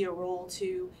also see a role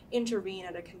to intervene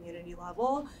at a community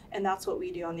level, and that's what we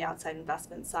do on the outside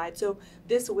investment side. So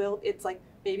it's like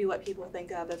maybe what people think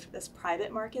of as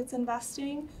private markets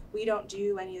investing. We don't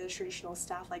do any of the traditional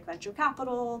stuff like venture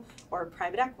capital or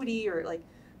private equity or like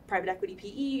private equity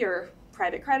PE or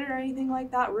private credit or anything like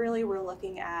that. Really, we're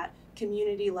looking at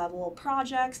community level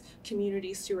projects,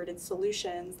 community stewarded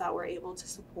solutions that we're able to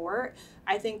support.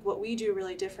 I think what we do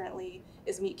really differently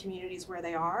is meet communities where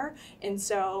they are. And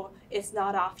so it's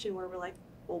not often where we're like,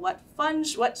 well,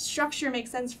 what structure makes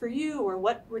sense for you or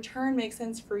what return makes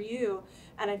sense for you?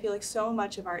 And I feel like so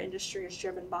much of our industry is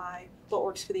driven by what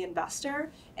works for the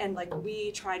investor. And like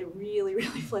we try to really,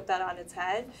 really flip that on its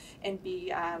head and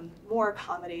be more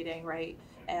accommodating, right?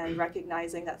 And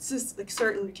recognizing that just like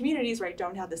certain communities, right,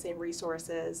 don't have the same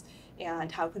resources,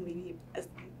 and how can we be as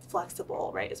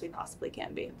flexible, right, as we possibly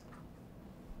can be.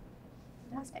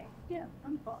 Fantastic. Yeah,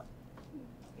 wonderful.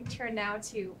 We turn now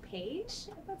to Paige,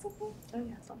 if that's okay. Oh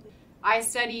yeah, something. I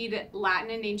studied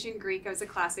Latin and ancient Greek. I was a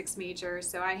classics major,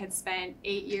 so I had spent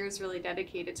 8 years really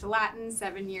dedicated to Latin,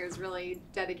 7 years really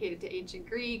dedicated to ancient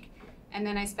Greek, and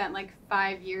then I spent like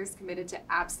 5 years committed to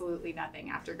absolutely nothing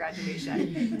after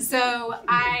graduation. So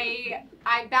I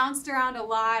bounced around a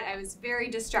lot. I was very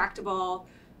distractible,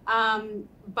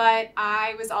 but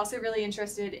I was also really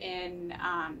interested in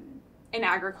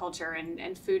agriculture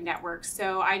and food networks.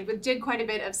 So I did quite a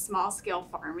bit of small scale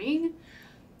farming,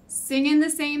 singing the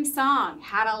same song,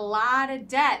 had a lot of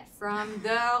debt from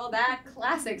that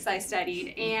classics I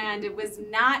studied, and it was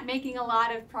not making a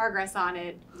lot of progress on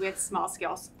it with small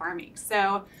scale farming.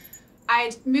 So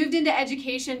I moved into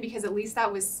education because at least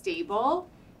that was stable,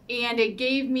 and it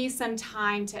gave me some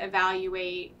time to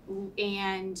evaluate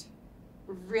and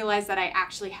realize that I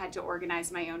actually had to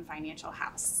organize my own financial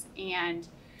house. And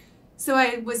so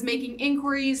I was making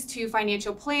inquiries to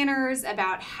financial planners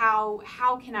about how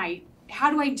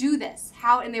do I do this?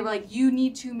 And they were like, you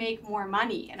need to make more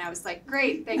money. And I was like,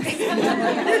 great, thanks.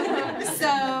 So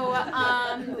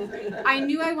I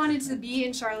knew I wanted to be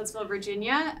in Charlottesville,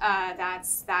 Virginia.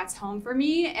 That's home for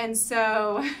me. And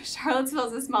so Charlottesville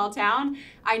is a small town.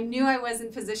 I knew I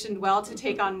wasn't positioned well to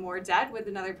take on more debt with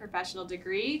another professional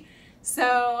degree.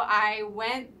 So I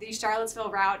went the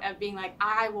Charlottesville route of being like,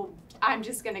 I'm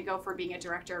just gonna go for being a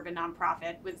director of a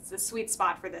nonprofit with the sweet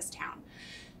spot for this town.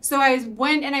 So I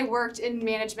went and I worked in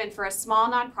management for a small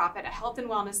nonprofit, a health and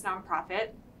wellness nonprofit.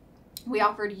 We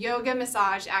offered yoga,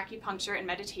 massage, acupuncture, and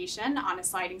meditation on a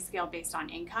sliding scale based on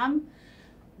income.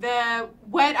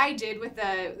 What I did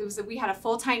we had a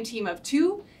full-time team of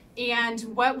 2, and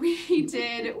what we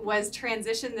did was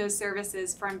transition those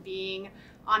services from being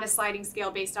on a sliding scale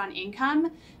based on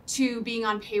income to being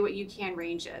on pay-what-you-can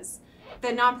ranges. The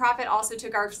nonprofit also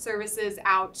took our services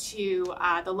out to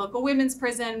the local women's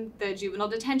prison, the juvenile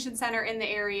detention center in the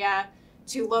area,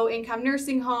 to low-income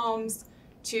nursing homes,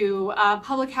 to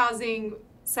public housing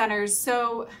centers.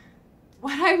 So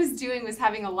what I was doing was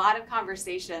having a lot of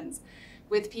conversations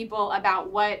with people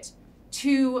about what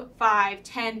 $2, $5,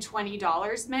 $10,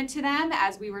 $20 meant to them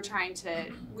as we were trying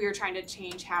to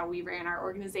change how we ran our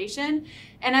organization.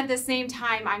 And at the same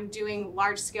time, I'm doing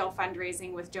large-scale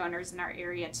fundraising with donors in our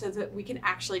area so that we can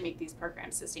actually make these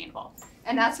programs sustainable.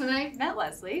 And that's when I met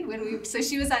Leslie. So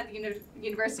she was at the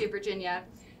University of Virginia,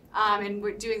 and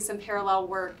we're doing some parallel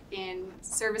work in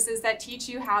services that teach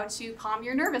you how to calm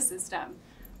your nervous system,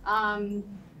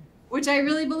 which I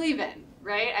really believe in,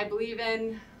 right? I believe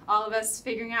in all of us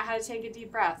figuring out how to take a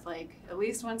deep breath, like at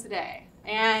least once a day.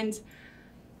 And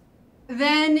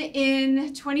then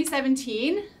in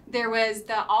 2017, there was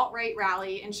the alt-right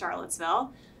rally in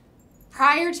Charlottesville.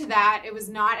 Prior to that, it was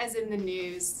not as in the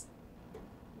news.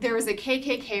 There was a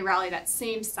KKK rally that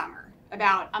same summer,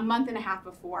 about a month and a half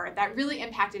before, that really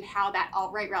impacted how that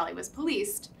alt-right rally was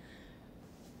policed.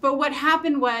 But what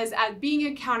happened was, as being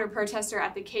a counter-protester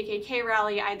at the KKK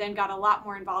rally, I then got a lot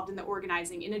more involved in the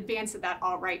organizing in advance of that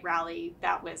alt-right rally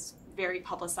that was very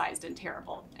publicized and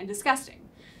terrible and disgusting.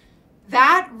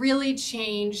 That really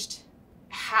changed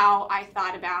how I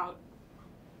thought about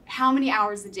how many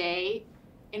hours a day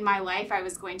in my life I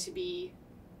was going to be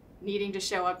needing to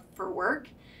show up for work,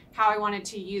 how I wanted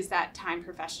to use that time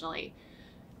professionally.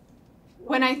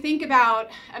 When I think about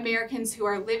Americans who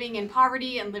are living in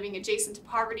poverty and living adjacent to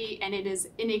poverty, and it is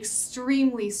an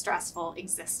extremely stressful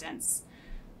existence.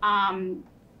 And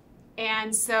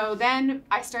so then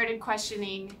I started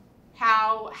questioning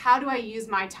how do I use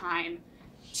my time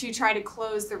to try to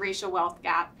close the racial wealth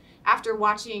gap after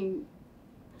watching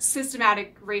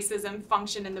systematic racism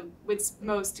function in its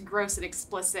most gross and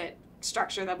explicit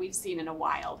structure that we've seen in a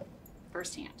while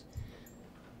firsthand.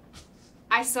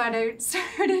 I started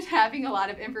having a lot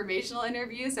of informational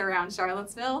interviews around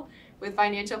Charlottesville with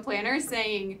financial planners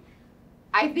saying,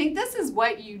 I think this is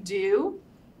what you do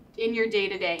in your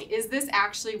day-to-day. Is this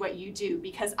actually what you do?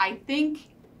 Because I think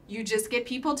you just get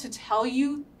people to tell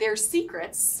you their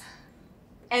secrets,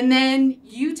 and then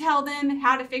you tell them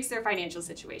how to fix their financial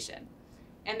situation.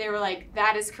 And they were like,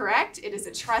 that is correct. It is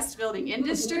a trust building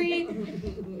industry.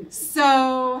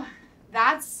 So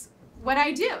that's what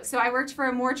I do. So I worked for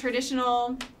a more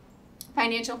traditional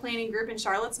financial planning group in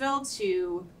Charlottesville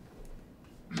to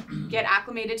get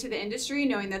acclimated to the industry,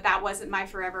 knowing that that wasn't my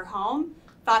forever home.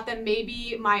 Thought that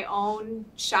maybe my own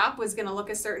shop was going to look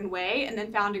a certain way, and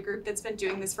then found a group that's been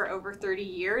doing this for over 30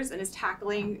 years and is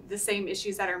tackling the same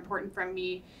issues that are important from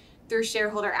me through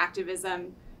shareholder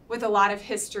activism with a lot of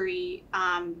history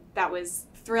that was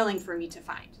thrilling for me to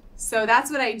find. So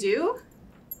that's what I do.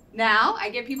 Now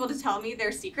I get people to tell me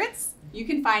their secrets. You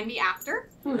can find me after.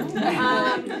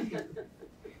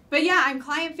 But yeah, I'm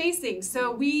client facing.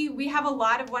 So we have a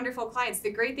lot of wonderful clients.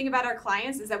 The great thing about our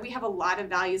clients is that we have a lot of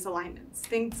values alignments.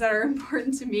 Things that are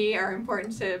important to me are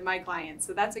important to my clients.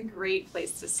 So that's a great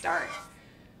place to start.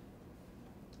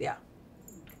 Yeah.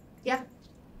 Yeah.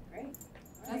 Great.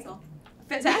 That's all.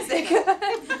 Fantastic.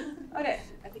 Okay,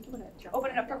 I think you want to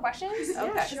open it up for questions.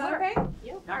 Okay. Is that okay?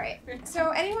 Yeah. All right.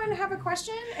 So anyone have a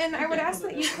question? And I would ask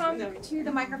that you come to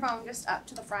the microphone just up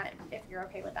to the front if you're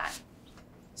okay with that.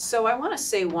 So I want to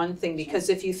say one thing, because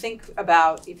if you think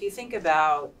about,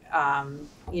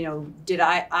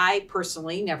 I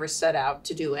personally never set out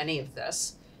to do any of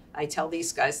this. I tell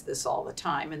these guys this all the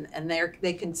time, and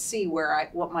they can see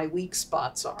what my weak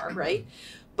spots are, right?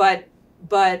 But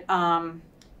I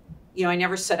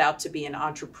never set out to be an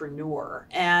entrepreneur,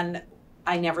 and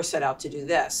I never set out to do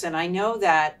this. And I know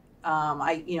that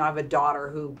I have a daughter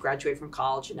who graduated from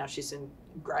college, and now she's in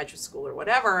graduate school or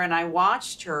whatever, and I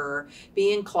watched her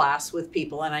be in class with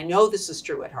people, and I know this is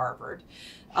true at Harvard,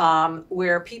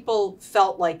 where people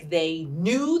felt like they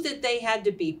knew that they had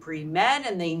to be pre-med,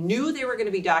 and they knew they were going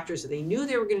to be doctors, or they knew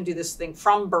they were going to do this thing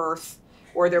from birth,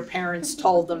 or their parents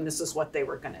told them this is what they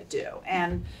were going to do.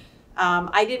 And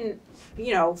I didn't,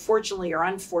 fortunately or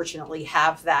unfortunately,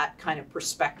 have that kind of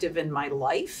perspective in my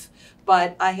life.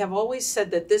 But I have always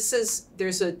said that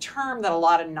there's a term that a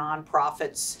lot of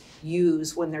nonprofits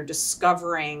use when they're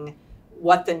discovering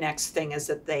what the next thing is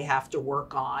that they have to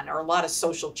work on, or a lot of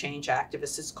social change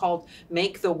activists. It's called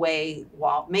make the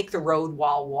road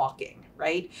while walking,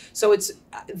 right? So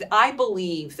I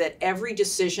believe that every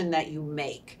decision that you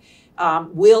make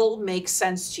will make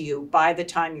sense to you by the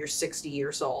time you're 60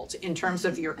 years old in terms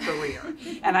of your career.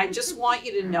 And I just want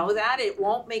you to know that it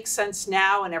won't make sense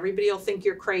now, and everybody will think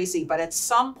you're crazy, but at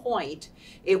some point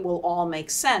it will all make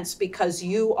sense, because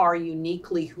you are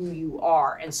uniquely who you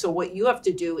are. And so what you have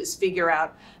to do is figure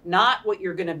out not what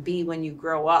you're going to be when you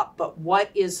grow up, but what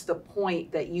is the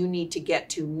point that you need to get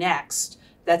to next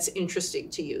that's interesting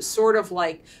to you. Sort of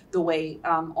like the way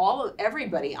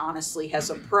everybody honestly has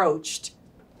approached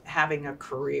having a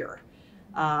career.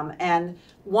 And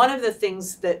one of the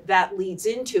things that leads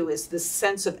into is this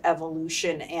sense of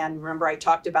evolution. And remember, I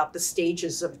talked about the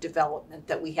stages of development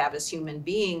that we have as human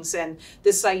beings, and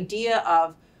this idea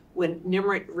of, when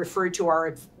Nimrit referred to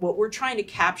what we're trying to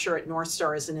capture at North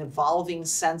Star is an evolving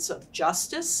sense of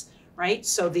justice, right?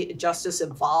 So the justice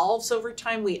evolves over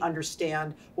time. We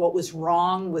understand what was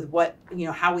wrong with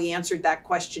how we answered that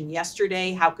question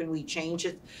yesterday. How can we change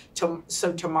it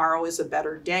so tomorrow is a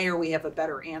better day, or we have a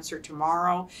better answer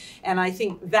tomorrow? And I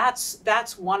think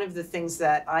that's one of the things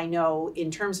that I know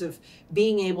in terms of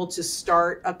being able to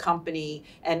start a company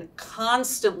and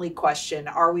constantly question,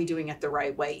 are we doing it the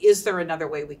right way? Is there another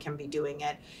way we can be doing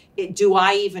it? Do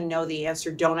I even know the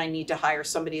answer? Don't I need to hire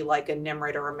somebody like a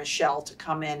Nimrit or a Michelle to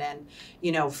come in and,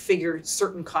 figure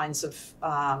certain kinds of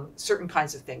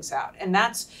things out?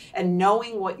 And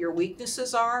knowing what your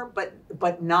weaknesses are,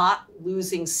 but not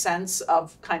losing sense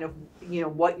of kind of,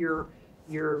 what your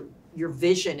your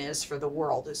vision is for the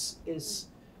world is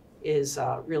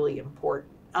really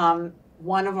important.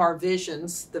 One of our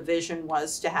visions, the vision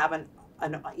was to have an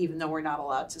even though we're not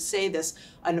allowed to say this,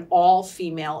 an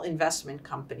all-female investment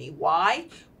company. Why?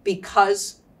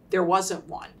 Because there wasn't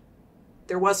one.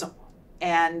 There wasn't one.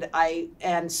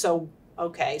 And so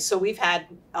we've had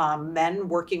men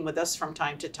working with us from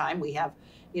time to time. We have,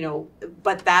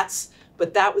 but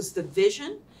that was the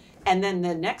vision. And then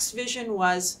the next vision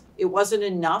was, it wasn't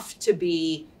enough to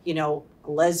be,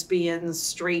 lesbians,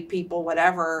 straight people,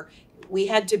 whatever. We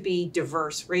had to be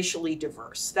diverse, racially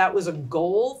diverse. That was a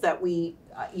goal that we,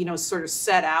 sort of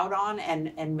set out on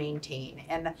and maintain.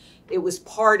 And it was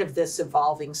part of this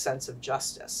evolving sense of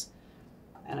justice.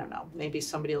 I don't know, maybe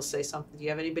somebody will say something. Do you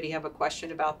have anybody have a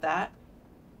question about that?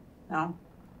 No?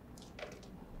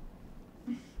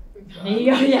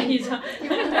 Yeah, he's You've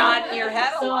been nodding your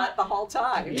head a lot the whole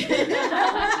time.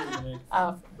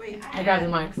 I got the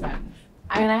mic set.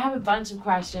 I mean, I have a bunch of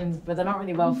questions, but they're not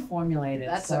really well formulated.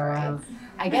 That's so, all right.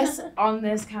 I guess on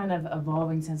this kind of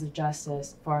evolving sense of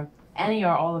justice for any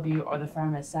or all of you or the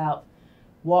firm itself,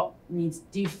 what do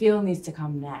you feel needs to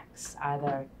come next,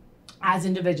 either as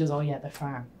individuals or the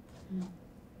firm?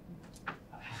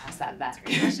 How's that back?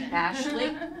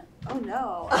 Ashley? Oh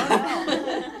no.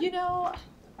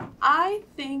 I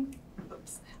think,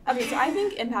 I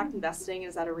think impact investing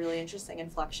is at a really interesting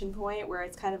inflection point where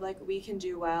it's kind of like we can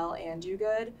do well and do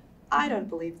good. I don't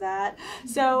believe that.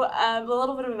 So a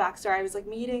little bit of a backstory. I was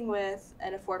meeting with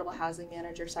an affordable housing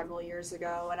manager several years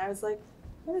ago, and I was like,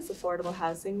 what does affordable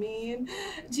housing mean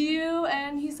to you?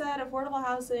 And he said, affordable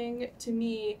housing to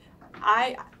me,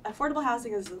 affordable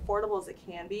housing is as affordable as it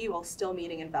can be while still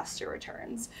meeting investor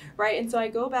returns, right? And so I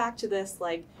go back to this,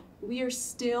 we are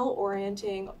still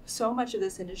orienting so much of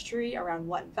this industry around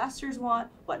what investors want,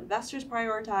 what investors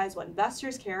prioritize, what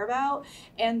investors care about.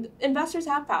 And investors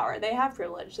have power, they have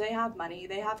privilege, they have money,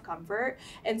 they have comfort.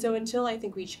 And so until I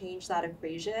think we change that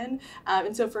equation,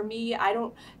 and so for me, I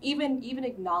don't, even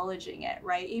acknowledging it,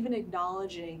 right? Even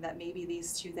acknowledging that maybe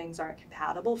these two things aren't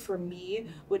compatible for me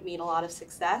would mean a lot of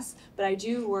success. But I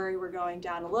do worry we're going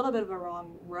down a little bit of a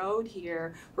wrong road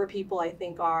here where people I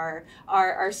think are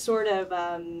sort of,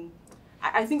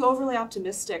 I think overly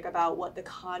optimistic about what the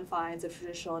confines of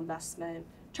traditional investment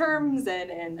terms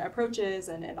and approaches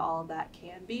and all of that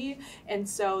can be. And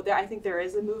so I think there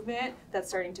is a movement that's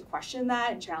starting to question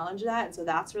that and challenge that. And so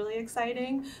that's really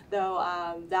exciting,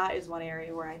 though that is one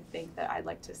area where I think that I'd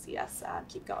like to see us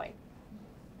keep going.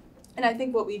 And I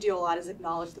think what we do a lot is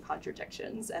acknowledge the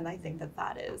contradictions. And I think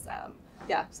that is,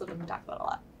 something we talk about a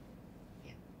lot.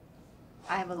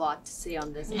 I have a lot to say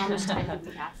on this. How much time do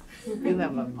we have? You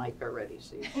have a mic already,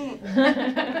 see.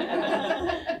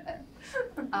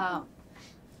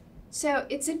 So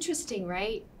it's interesting,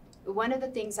 right? One of the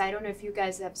things, I don't know if you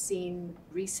guys have seen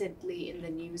recently in the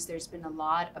news, there's been a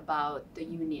lot about the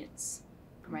unions,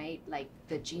 right? Like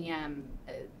the GM,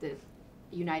 the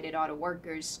United Auto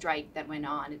Workers strike that went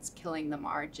on. It's killing the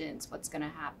margins. What's going to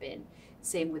happen?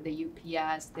 Same with the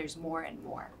UPS. There's more and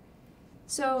more.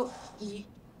 So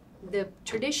the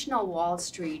traditional Wall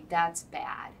Street, that's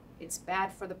bad. It's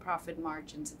bad for the profit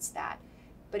margins, it's that.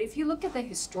 But if you look at the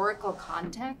historical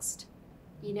context,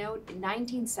 in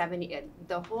 1970,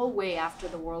 the whole way after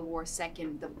the World War II,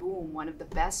 the boom, one of the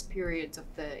best periods of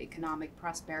the economic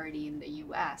prosperity in the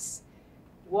US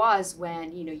was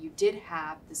when, you did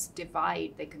have this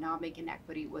divide, the economic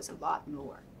inequity was a lot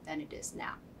lower than it is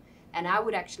now. And I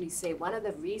would actually say one of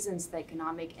the reasons the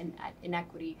economic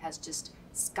inequity has just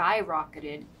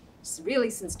skyrocketed really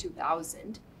since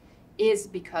 2000 is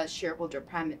because shareholder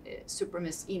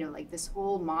supremacy, this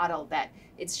whole model that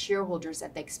it's shareholders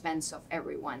at the expense of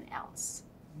everyone else.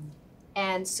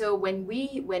 And so when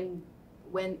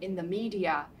in the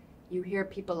media you hear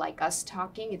people like us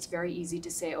talking, it's very easy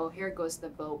to say, oh, here goes the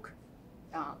woke,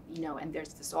 and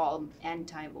there's this all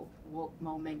anti-woke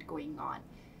moment going on.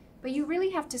 But you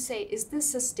really have to say, is this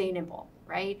sustainable,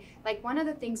 right? Like one of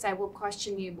the things I will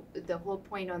question you, the whole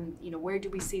point on, where do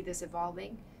we see this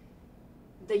evolving?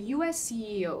 The US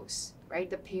CEOs, right,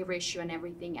 the pay ratio and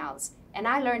everything else. And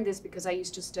I learned this because I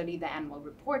used to study the annual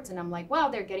reports and I'm like, well,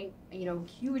 they're getting,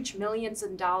 huge millions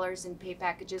of dollars in pay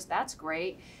packages. That's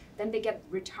great. Then they get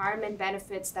retirement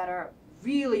benefits that are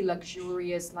really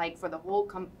luxurious, like for the whole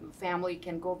family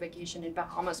can go vacation in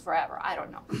Bahamas forever. I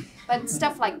don't know. But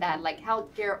stuff like that, like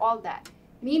healthcare, all that.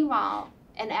 Meanwhile,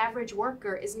 an average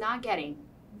worker is not getting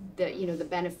the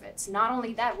benefits. Not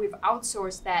only that, we've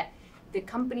outsourced that. The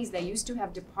companies that used to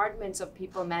have departments of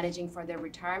people managing for their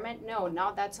retirement, no,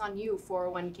 now that's on you,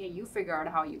 401k, you figure out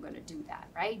how you're gonna do that,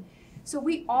 right? So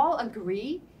we all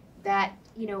agree that,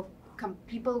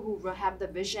 people who have the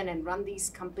vision and run these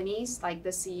companies, like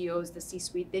the CEOs, the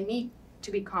C-suite, they need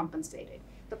to be compensated.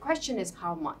 The question is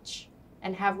how much,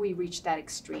 and have we reached that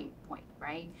extreme point,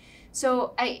 right?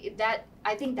 So I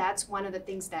think that's one of the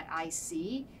things that I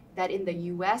see, that in the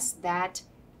U.S. that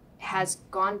has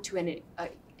gone to an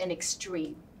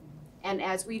extreme. And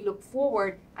as we look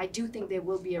forward, I do think there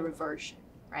will be a reversion,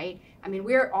 right? I mean,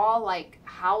 we're all like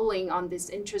howling on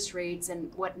these interest rates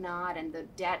and whatnot and the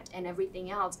debt and everything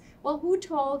else. Well, who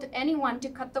told anyone to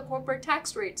cut the corporate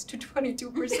tax rates to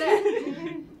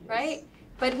 22%, right?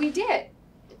 But we did,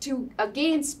 to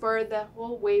again spur the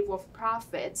whole wave of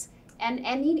profits. And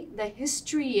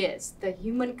the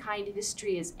humankind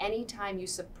history is anytime you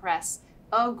suppress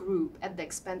a group at the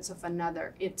expense of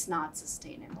another, it's not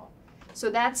sustainable. So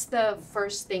that's the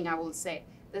first thing I will say.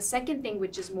 The second thing,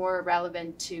 which is more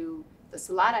relevant to the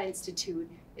Salata Institute,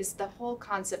 is the whole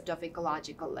concept of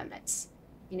ecological limits.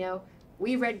 You know,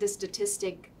 we read the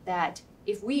statistic that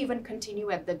if we even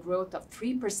continue at the growth of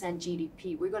 3%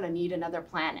 GDP, we're going to need another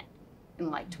planet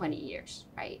in like 20 years,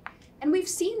 right? And we've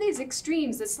seen these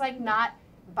extremes. It's like not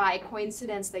by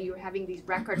coincidence that you're having these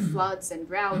record floods and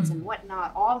droughts and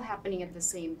whatnot all happening at the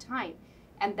same time.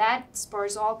 And that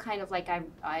spurs all kind of like,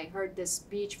 I heard this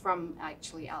speech from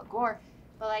actually Al Gore,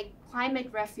 but like climate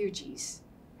refugees,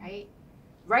 right?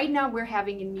 Right now we're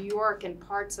having in New York and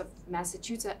parts of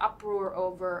Massachusetts uproar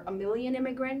over 1 million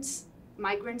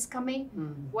migrants coming.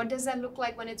 What does that look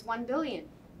like when it's 1 billion?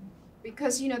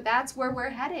 Because, you know, that's where we're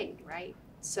heading, right?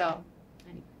 So,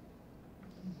 anyway.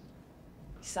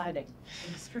 Exciting.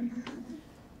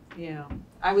 Yeah,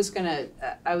 I was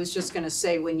just gonna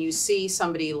say, when you see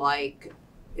somebody like,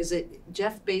 is it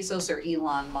Jeff Bezos or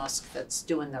Elon Musk that's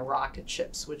doing the rocket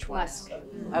ships? Which one?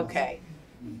 Okay.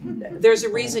 There's a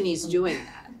reason he's doing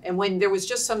that. And when there was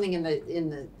just something in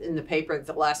the paper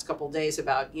the last couple of days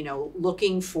about, you know,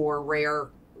 looking for rare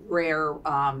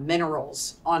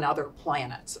minerals on other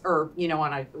planets, or, you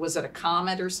know, was it a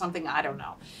comet or something? I don't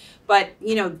know. But,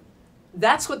 you know,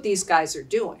 that's what these guys are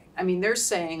doing. I mean, they're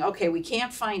saying, okay, we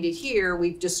can't find it here.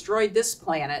 We've destroyed this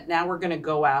planet. Now we're going to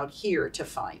go out here to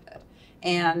find it.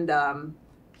 And,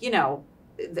 you know,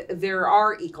 there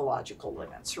are ecological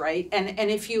limits, right?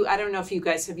 And if you, I don't know if you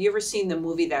guys, have you ever seen the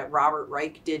movie that Robert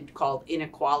Reich did called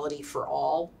Inequality for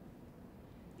All?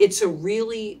 It's a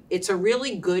really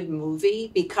good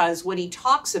movie, because what he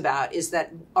talks about is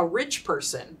that a rich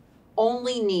person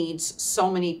only needs so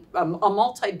many, a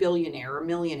multi-billionaire or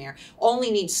millionaire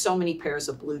only needs so many pairs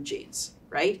of blue jeans,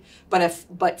 right?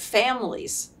 But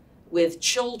families with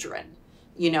children,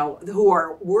 you know, who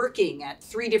are working at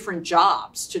 3 different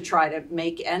jobs to try to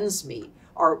make ends meet,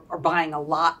 are buying a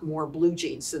lot more blue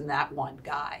jeans than that one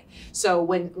guy. So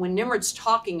when Nimrit's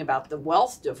talking about the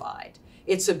wealth divide,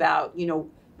 it's about, you know,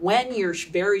 when you're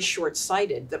very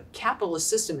short-sighted, the capitalist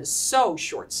system is so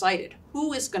short-sighted.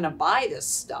 Who is going to buy this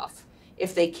stuff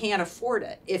if they can't afford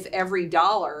it? If every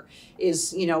dollar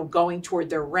is, you know, going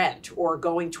toward their rent, or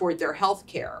going toward their health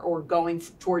care, or going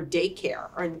toward daycare,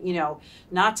 or, you know,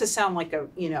 not to sound like a,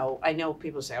 you know, I know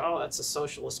people say, oh, that's a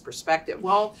socialist perspective.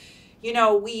 Well, you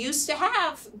know, we used to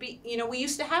have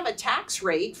a tax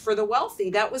rate for the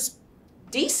wealthy that was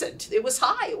decent. It was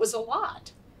high. It was a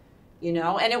lot. You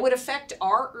know, and it would affect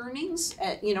our earnings,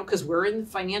 you know, because we're in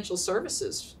financial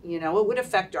services, you know, it would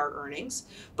affect our earnings,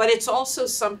 but it's also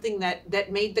something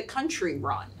that made the country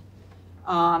run.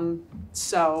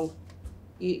 So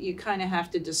you kind of have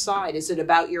to decide, is it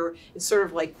about it's sort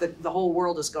of like the whole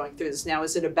world is going through this now.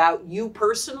 Is it about you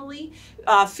personally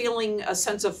feeling a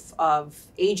sense of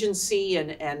agency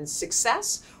and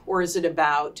success, or is it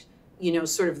about, you know,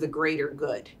 sort of the greater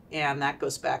good? And that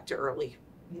goes back to early,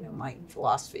 you know, my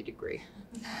philosophy degree.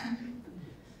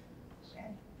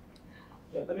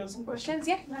 Yeah, let me ask some Questions?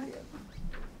 Yeah.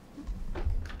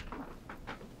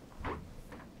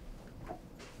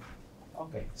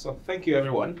 Okay, so thank you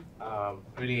everyone.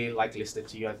 Really like listening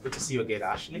to you. Good to see you again,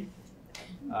 Ashley.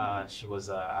 She was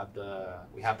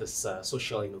we have this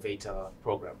social innovator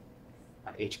program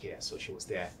at HKS, so she was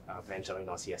there mentoring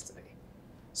us yesterday.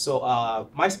 So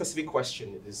my specific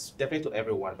question is definitely to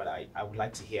everyone, but I would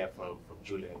like to hear from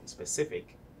Julie in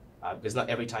specific, because not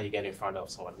every time you get in front of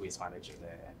someone who is managing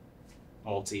a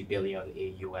multi-billion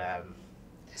AUM,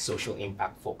 social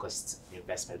impact focused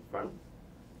investment firm.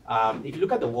 If you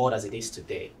look at the world as it is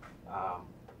today,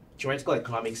 theoretical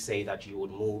economics say that you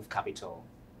would move capital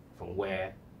from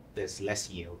where there's less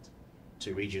yield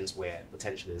to regions where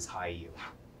potentially there's high yield,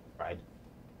 right?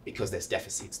 Because there's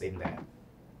deficits in there.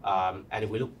 And if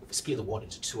we split the world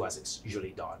into 2 as it's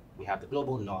usually done, we have the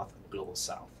global north and the global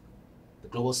south. The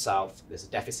global south, there's a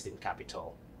deficit in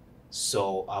capital.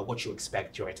 So what you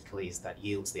expect theoretically is that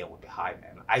yields there will be higher.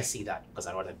 And I see that because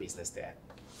I run a business there,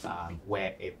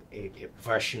 where a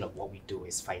version of what we do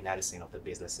is financing of the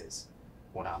businesses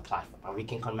on our platform. And we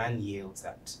can command yields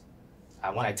that,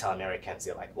 when I tell Americans,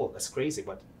 they're like, oh, that's crazy,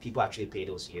 but people actually pay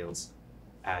those yields,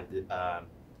 and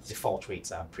default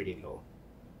rates are pretty low.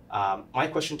 My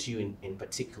question to you in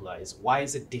particular is, why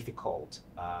is it difficult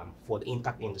for the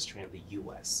impact industry in the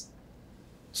US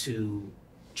to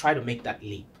try to make that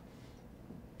leap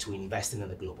to investing in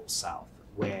the global south,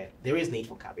 where there is need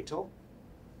for capital?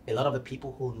 A lot of the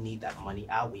people who need that money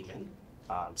are women.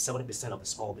 70% of the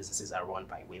small businesses are run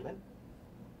by women.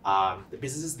 The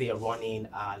businesses they are running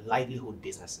are livelihood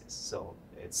businesses, so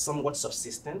it's somewhat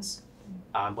subsistence,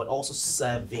 but also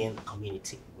serving the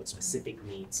community with specific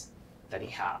needs that they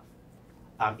have.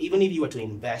 Even if you were to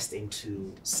invest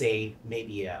into, say,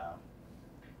 maybe a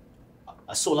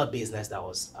solar business that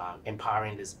was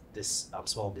empowering this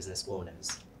small business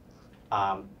owners,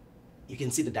 you can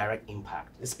see the direct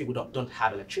impact. These people don't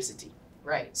have electricity.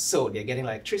 Right. So they're getting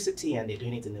electricity and they're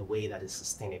doing it in a way that is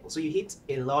sustainable. So you hit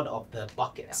a lot of the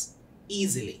buckets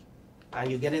easily,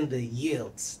 and you're getting the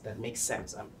yields that make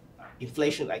sense.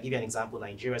 Inflation, I give you an example,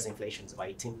 Nigeria's inflation is about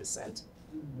 18%.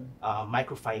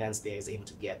 Microfinance there is able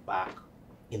to get back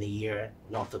in a year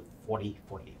north of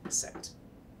 48%,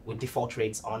 with default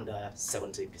rates under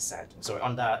 70%, sorry,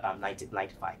 under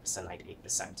 95%,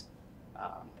 98%.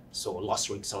 So loss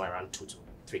rate somewhere around 2 to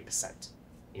 3%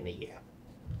 in a year.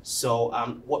 So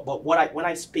when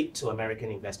I speak to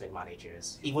American investment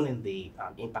managers, even in the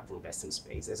impact investing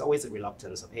space, there's always a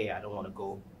reluctance of, hey, I don't want to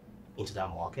go into that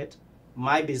market.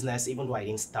 My business, even though I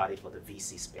didn't start it for the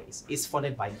VC space, is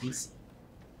funded by VC,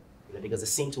 because they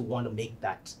seem to want to make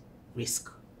that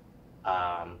risk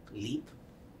leap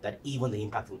that even the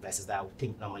impact investors that I would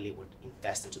think normally would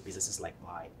invest into businesses like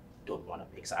mine don't want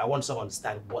to make. So I want to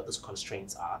understand what those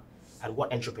constraints are and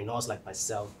what entrepreneurs like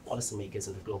myself, policymakers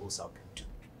in the global south can do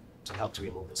to help to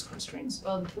remove those constraints.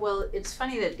 Well, it's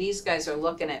funny that these guys are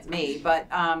looking at me, but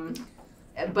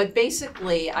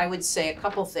basically I would say a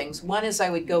couple things. One is I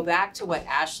would go back to what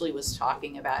Ashley was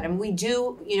talking about, and we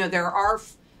do, there are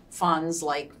funds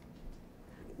like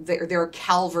there are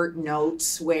Calvert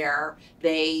notes where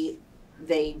they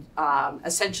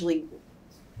essentially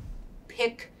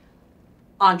pick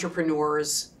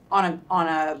entrepreneurs on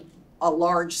a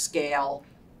large scale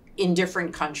in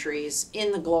different countries,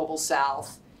 in the global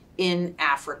south, in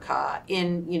Africa,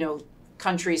 in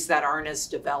countries that aren't as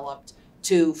developed,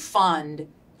 to fund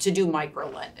to do micro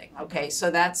lending. Okay,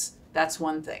 so that's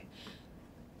one thing.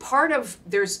 Part of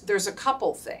there's a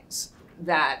couple things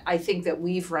that I think that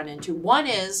we've run into. One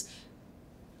is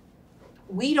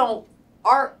we don't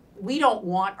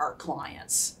want our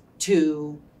clients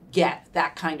to get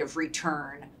that kind of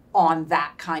return on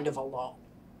that kind of a loan.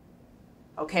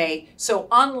 Okay, so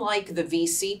unlike the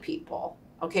VC people,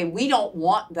 okay, we don't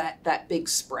want that big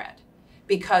spread,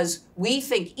 because we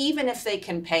think even if they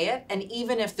can pay it, and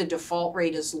even if the default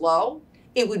rate is low,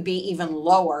 it would be even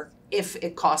lower if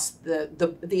it costs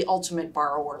the ultimate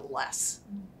borrower less,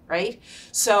 right?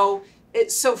 So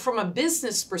from a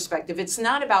business perspective, it's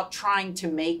not about trying to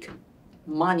make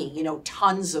money,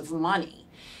 tons of money.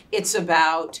 It's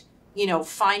about,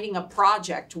 finding a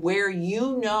project where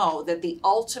that the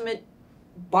ultimate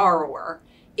borrower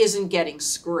isn't getting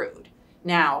screwed.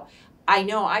 Now, I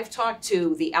know I've talked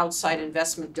to the outside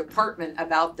investment department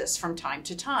about this from time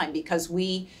to time, because so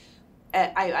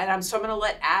I'm going to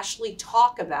let Ashley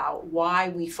talk about why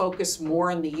we focus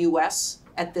more in the US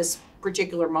at this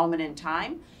particular moment in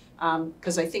time,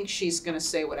 because I think she's going to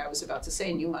say what I was about to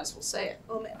say, and you might as well say it.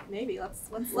 Well, maybe let's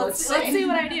see. see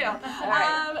what I do.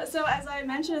 Right. So as I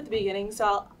mentioned at the beginning,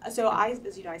 so I,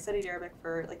 as you know, I studied Arabic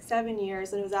for like 7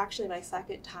 years, and it was actually my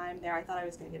second time there. I thought I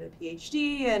was going to get a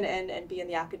PhD and be in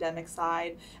the academic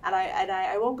side, and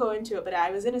I won't go into it, but I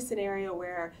was in a scenario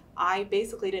where I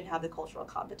basically didn't have the cultural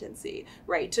competency,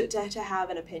 right, to have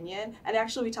an opinion. And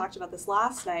actually, we talked about this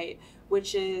last night,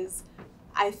 which is,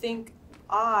 I think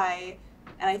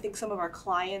some of our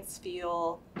clients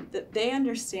feel that they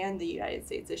understand the United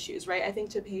States issues, right? I think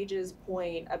to Paige's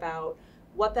point about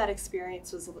what that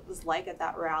experience was like at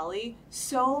that rally,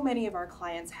 so many of our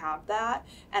clients have that,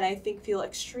 and I think feel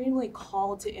extremely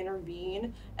called to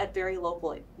intervene at very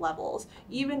local levels.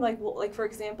 Even like for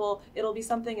example, it'll be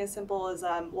something as simple as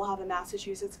we'll have a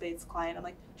Massachusetts-based client. I'm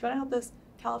like, do you want to help this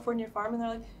California farm? And they're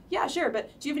like, yeah, sure,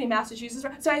 but do you have any Massachusetts?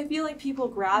 So I feel like people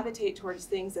gravitate towards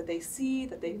things that they see,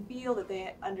 that they feel, that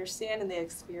they understand and they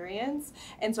experience.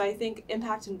 And so I think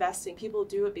impact investing, people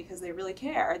do it because they really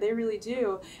care. They really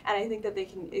do. And I think that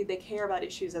they care about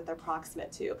issues that they're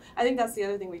proximate to. I think that's the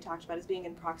other thing we talked about, is being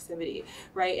in proximity,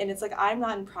 right? And it's like, I'm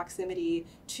not in proximity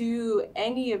to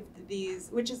any of these,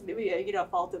 which is maybe a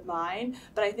fault of mine,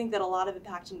 but I think that a lot of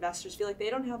impact investors feel like they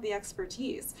don't have the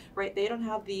expertise, right? They don't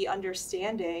have the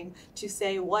understanding to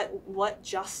say what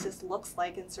justice looks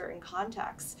like in certain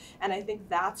contexts. And I think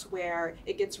that's where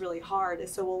it gets really hard.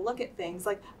 So we'll look at things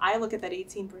like, I look at that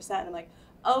 18% and I'm like,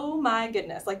 oh my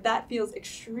goodness, like that feels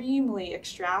extremely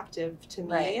extractive to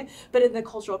me. Right. But in the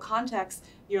cultural context,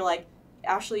 you're like,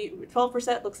 Ashley,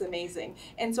 12% looks amazing.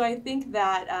 And so I think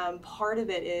that part of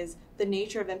it is the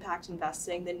nature of impact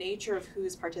investing, the nature of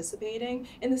who's participating.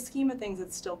 In the scheme of things,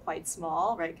 it's still quite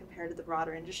small, right, compared to the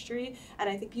broader industry. And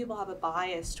I think people have a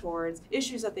bias towards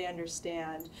issues that they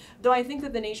understand. Though I think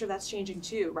that the nature of that's changing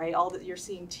too, right? All that you're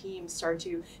seeing teams start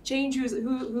to change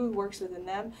who works within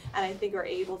them, and I think are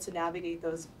able to navigate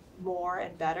those more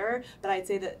and better. But I'd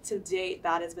say that to date,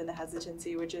 that has been the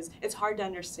hesitancy, which is it's hard to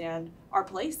understand our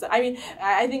place. I mean,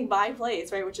 I think my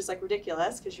place, right, which is like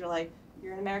ridiculous because you're like,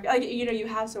 you're in America, like, you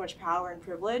have so much power and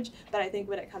privilege, but I think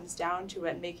when it comes down to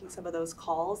it, making some of those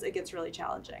calls, it gets really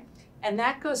challenging. And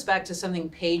that goes back to something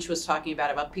Paige was talking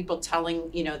about people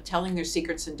telling their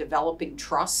secrets and developing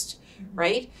trust,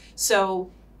 right?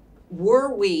 So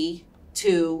were we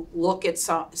to look at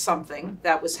something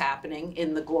that was happening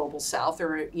in the global South,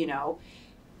 or,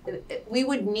 we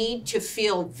would need to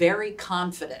feel very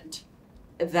confident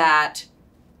that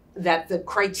the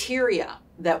criteria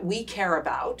that we care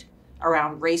about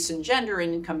around race and gender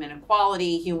and income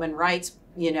inequality, human rights,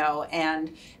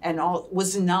 and all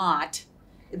was not,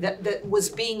 that was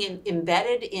being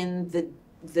embedded in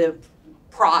the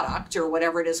product or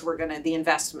whatever it is the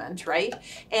investment, right?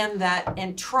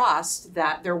 And trust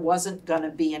that there wasn't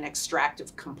gonna be an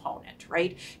extractive component,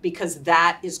 right? Because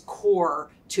that is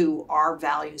core to our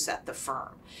values at the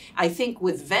firm. I think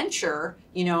with venture,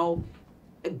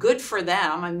 good for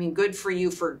them. I mean, good for you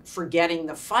for getting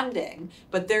the funding,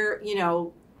 but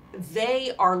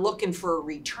they are looking for a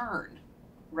return,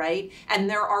 right? And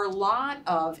there are a lot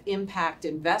of impact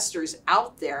investors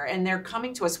out there, and they're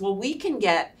coming to us, well, we can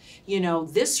get,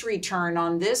 this return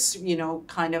on this,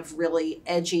 kind of really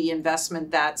edgy investment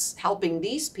that's helping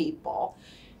these people.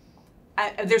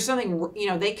 There's something,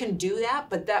 they can do that,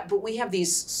 but we have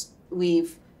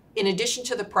in addition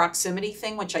to the proximity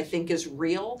thing, which I think is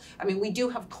real, I mean, we do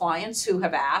have clients who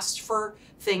have asked for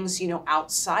things,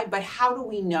 outside, but how do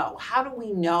we know? How do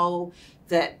we know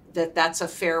that that's a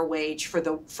fair wage for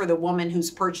the woman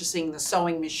who's purchasing the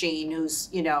sewing machine, who's,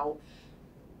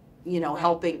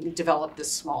 helping develop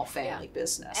this small family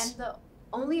business? And the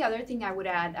only other thing I would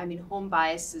add, I mean, home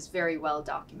bias is very well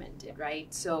documented,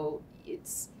 right? So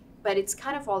but it's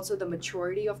kind of also the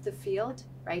maturity of the field,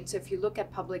 right? So if you look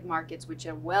at public markets, which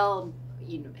are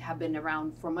have been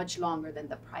around for much longer than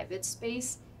the private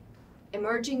space,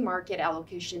 emerging market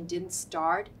allocation didn't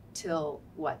start till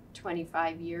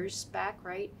 25 years back,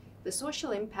 right? The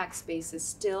social impact space is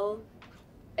still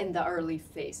in the early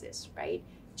phases, right?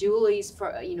 Julie's,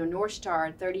 North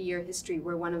Star, 30-year history,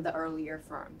 we're one of the earlier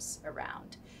firms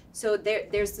around. So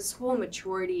there's this whole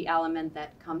maturity element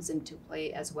that comes into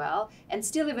play as well. And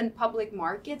still, even public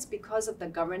markets, because of the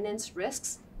governance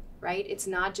risks, right? It's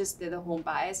not just the home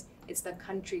bias, it's the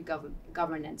country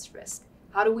governance risk.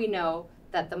 How do we know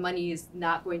that the money is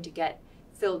not going to get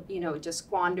filled, just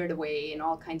squandered away and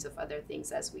all kinds of other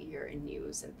things, as we hear in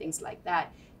news and things like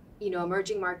that?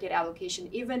 Emerging market allocation,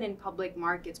 even in public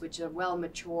markets, which are well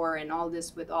mature and all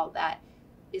this with all that,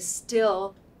 is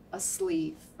still a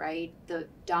sleeve, right? The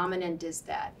dominant is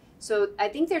that. So I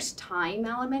think there's time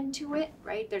element to it,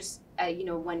 right? There's,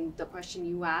 when the question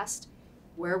you asked,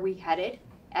 where are we headed?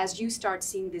 As you start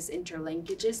seeing these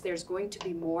interlinkages, there's going to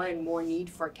be more and more need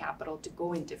for capital to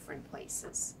go in different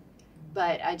places.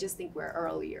 But I just think we're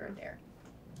earlier there.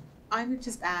 I would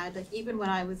just add, like, even when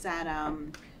I was at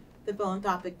the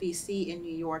Philanthropic VC in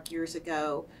New York years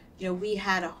ago, we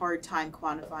had a hard time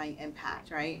quantifying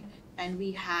impact, right? And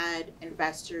we had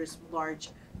investors, large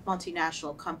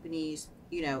multinational companies,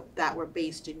 that were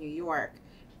based in New York.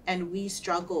 And we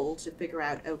struggled to figure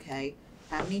out, okay,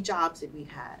 how many jobs did we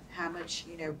have? How much,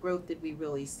 growth did we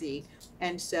really see?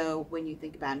 And so when you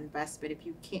think about investment,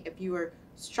 if you are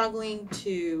struggling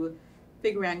to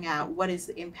figuring out what is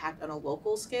the impact on a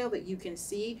local scale that you can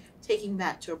see, taking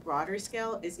that to a broader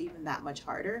scale is even that much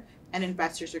harder. And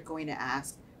investors are going to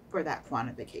ask for that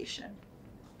quantification.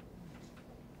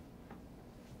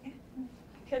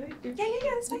 Can I do? Yeah,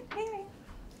 that's fine. Hey.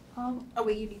 Oh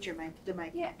wait, you need your mic. The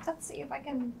mic. Yeah, let's see if I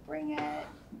can bring it.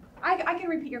 I can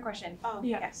repeat your question. Oh.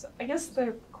 Yes. I guess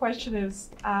the question is,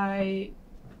 I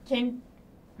came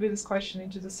with this question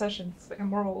into the session. It's like a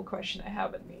moral question I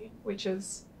have in me, which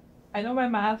is, I know my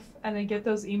math, and I get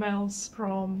those emails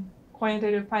from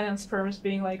quantitative finance firms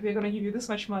being like, we're going to give you this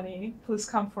much money, please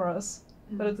come for us.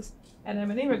 Mm-hmm. And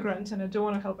I'm an immigrant, and I don't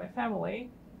want to help my family.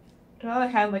 On the other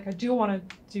hand, like, I do want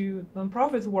to do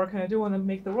nonprofit work, and I do want to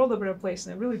make the world a better place,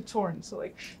 and I'm really torn. So,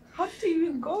 like, how do you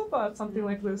even go about something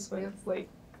like this when it's like,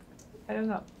 I don't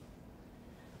know.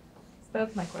 So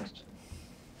that's my question.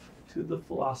 To the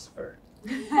philosopher.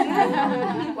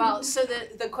 Well, so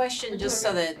the question, just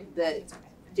so that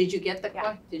did you get the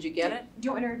Yeah. did you get it? Do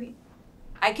you want me to repeat?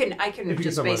 I can If you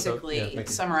just can basically thank you.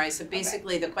 summarize it.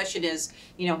 Basically, the question is,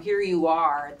 here you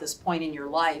are at this point in your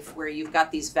life where you've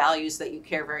got these values that you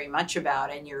care very much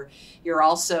about, and you're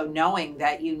also knowing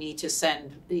that you need to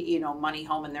send money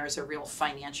home, and there's a real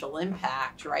financial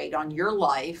impact, right, on your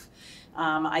life.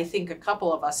 I think a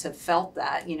couple of us have felt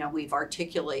that. We've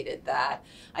articulated that.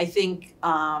 I think.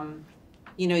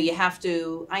 You have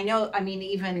to,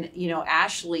 even,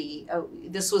 Ashley,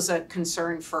 this was a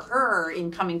concern for her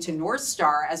in coming to North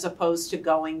Star as opposed to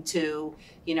going to,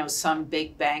 some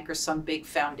big bank or some big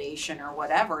foundation or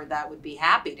whatever that would be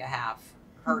happy to have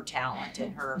her talent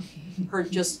and her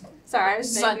just Sorry, I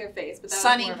was Sun- making a face, but that was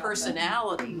sunny more about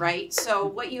personality, right? So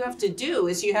what you have to do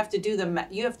is you have to do the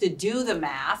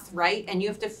math, right? And you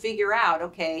have to figure out,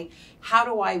 okay, how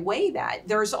do I weigh that?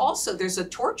 There's a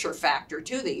torture factor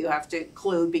too that you have to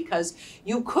include, because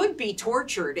you could be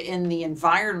tortured in the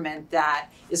environment that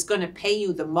is going to pay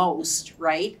you the most,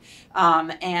 right?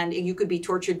 And you could be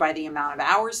tortured by the amount of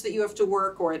hours that you have to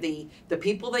work, or the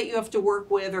people that you have to work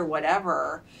with, or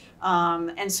whatever.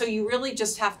 And so you really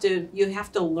just have to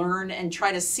learn and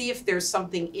try to see if there's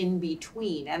something in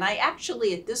between. And I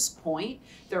actually, at this point,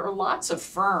 there are lots of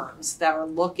firms that are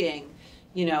looking,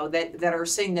 that are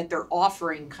saying that they're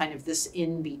offering kind of this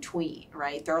in between,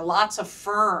 right? There are lots of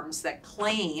firms that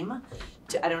claim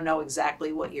I don't know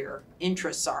exactly what your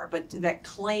interests are, but that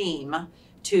claim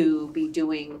to be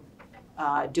doing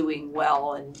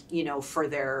well, and,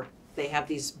 they have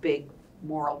these big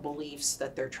moral beliefs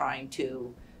that they're trying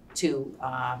to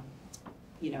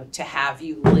have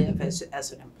you live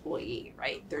as an employee,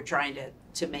 right? They're trying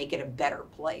to make it a better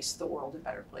place, the world a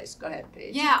better place. Go ahead,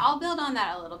 Paige. Yeah, I'll build on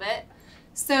that a little bit.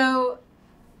 So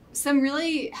some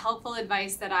really helpful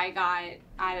advice that I got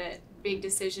at a big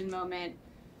decision moment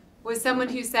was someone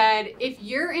who said, if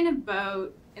you're in a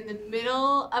boat in the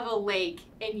middle of a lake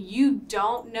and you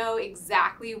don't know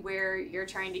exactly where you're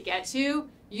trying to get to,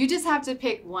 you just have to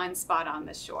pick one spot on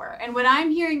the shore. And what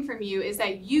I'm hearing from you is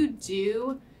that you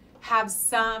do have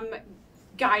some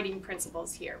guiding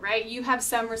principles here, right? You have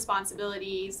some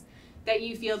responsibilities that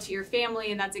you feel to your family,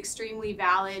 and that's extremely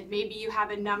valid. Maybe you have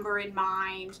a number in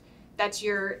mind that's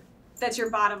your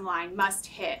bottom line, must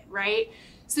hit, right?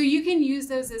 So you can use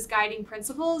those as guiding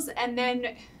principles, and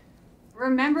then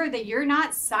remember that you're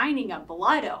not signing a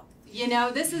blood oath.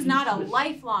 This is not a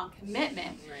lifelong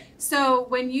commitment. Right. So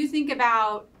when you think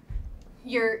about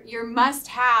your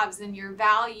must-haves and your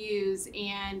values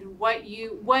and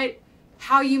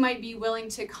how you might be willing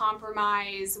to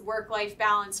compromise work-life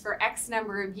balance for X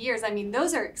number of years,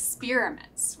 those are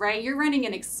experiments, right? You're running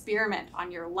an experiment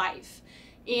on your life,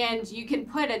 and you can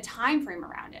put a time frame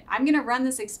around it. I'm going to run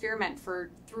this experiment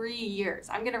for 3 years.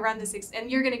 I'm going to run this, and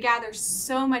you're going to gather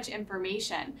so much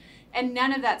information. And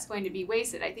none of that's going to be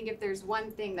wasted. I think if there's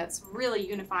one thing that's really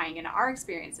unifying in our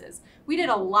experiences, we did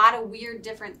a lot of weird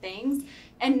different things,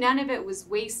 and none of it was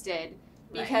wasted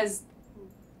because,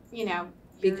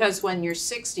 Because when you're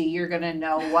 60, you're going to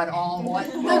know what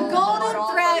the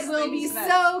golden thread will be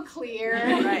so clear.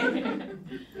 Right.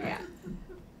 Yeah.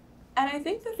 And I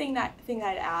think the thing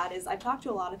I'd add is I've talked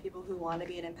to a lot of people who want to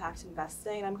be in impact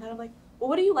investing, and I'm kind of like, well,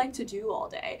 what do you like to do all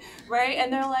day, right?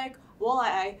 And they're like, well,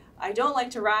 I don't like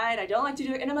to ride, I don't like to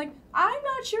do it. And I'm like, I'm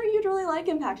not sure you'd really like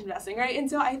impact investing, right? And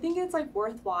so I think it's like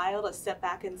worthwhile to step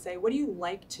back and say, what do you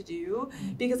like to do?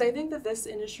 Because I think that this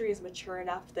industry is mature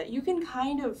enough that you can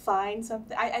kind of find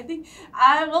something. I think,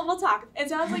 we'll talk. It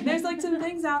sounds like there's like some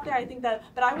things out there, I think that,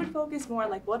 but I would focus more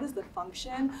on like, what is the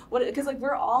function? Because like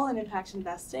we're all in impact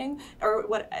investing or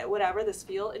whatever this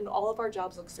field, and all of our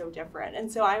jobs look so different.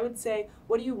 And so I would say,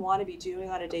 what do you want to be doing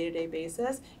on a day-to-day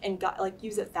basis, and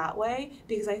use it that way?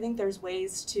 Because I think there's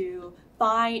ways to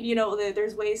find,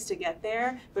 there's ways to get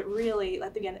there, but really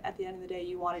at the end of the day,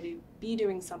 you want to be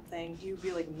doing something you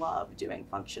really love doing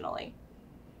functionally.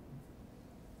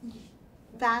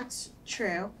 That's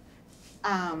true.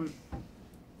 But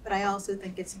I also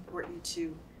think it's important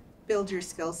to build your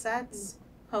skill sets,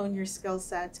 hone your skill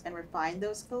sets, and refine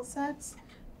those skill sets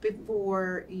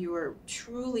before you're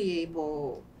truly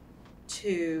able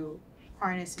to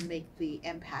harness and make the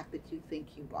impact that you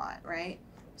think you want, right?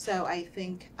 So I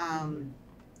think, you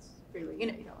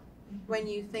know, when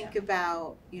you think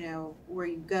about, you know, where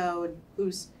you go and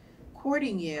who's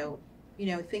courting you, you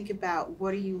know, think about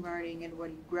what are you learning and what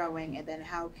are you growing, and then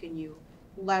how can you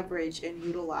leverage and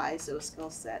utilize those skill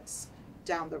sets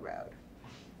down the road.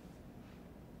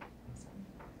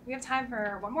 We have time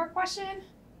for one more question.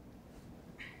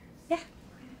 Yeah.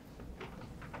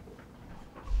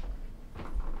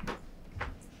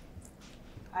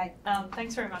 Hi,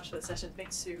 thanks very much for the session. It's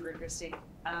been super interesting.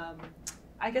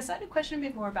 I guess I had a question a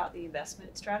bit more about the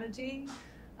investment strategy,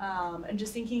 and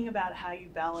just thinking about how you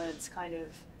balance kind of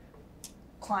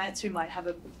clients who might have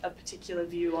a particular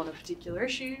view on a particular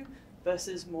issue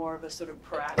versus more of a sort of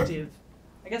proactive.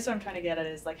 I guess what I'm trying to get at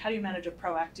is like, how do you manage a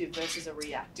proactive versus a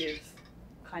reactive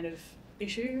kind of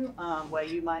issue, where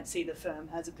you might see the firm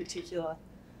has a particular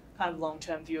kind of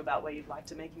long-term view about where you'd like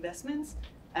to make investments,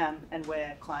 and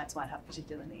where clients might have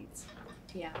particular needs.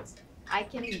 Yeah, I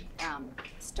can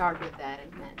start with that,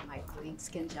 and then my colleagues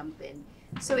can jump in.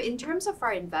 So in terms of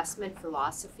our investment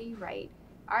philosophy, right,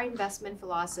 our investment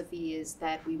philosophy is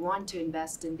that we want to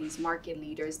invest in these market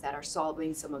leaders that are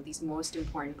solving some of these most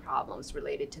important problems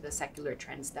related to the secular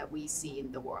trends that we see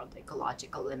in the world,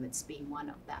 ecological limits being one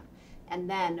of them. And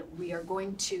then we are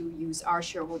going to use our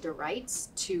shareholder rights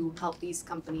to help these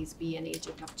companies be an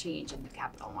agent of change in the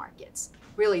capital markets.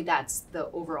 Really, that's the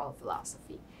overall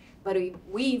philosophy. But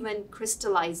we even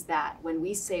crystallize that when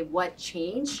we say what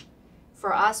change.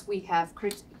 For us, we have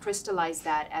crystallized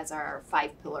that as our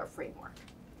 5-pillar framework.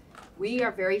 We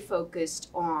are very focused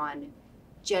on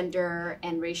gender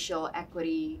and racial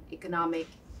equity, economic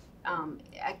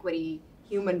equity,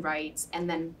 human rights, and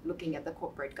then looking at the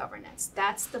corporate governance.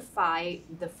 That's the five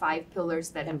pillars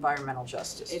that Environmental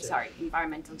justice.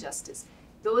 Environmental justice.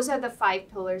 Those are the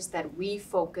 5 pillars that we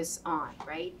focus on,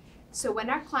 right? So when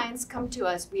our clients come to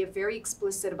us, we are very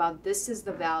explicit about this is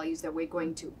the values that we're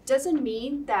going to. Doesn't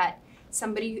mean that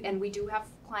somebody, and we do have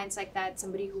clients like that,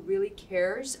 somebody who really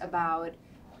cares about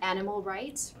animal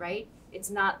rights, right? It's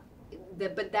not,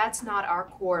 but that's not our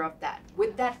core of that.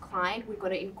 With that client, we're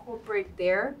going to incorporate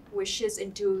their wishes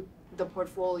into the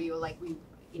portfolio, like we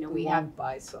won't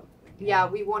buy some. Yeah,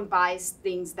 we won't buy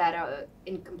things that are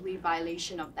in complete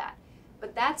violation of that.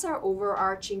 But that's our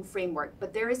overarching framework.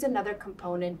 But there is another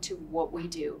component to what we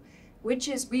do, which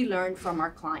is we learn from our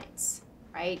clients,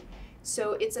 right?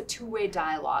 So it's a two-way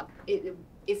dialogue.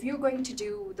 If you're going to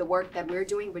do the work that we're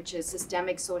doing, which is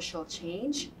systemic social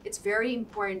change, it's very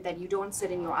important that you don't sit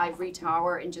in your ivory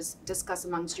tower and just discuss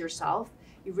amongst yourself.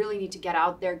 You really need to get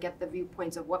out there, get the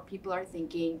viewpoints of what people are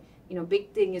thinking. You know,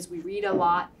 big thing is we read a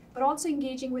lot, but also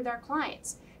engaging with our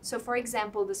clients. So for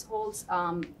example, this whole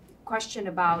question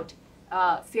about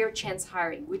fair chance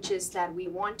hiring, which is that we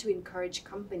want to encourage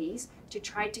companies to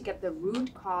try to get the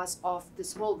root cause of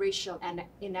this whole racial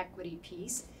inequity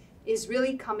piece is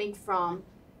really coming from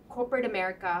corporate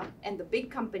America and the big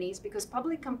companies, because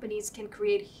public companies can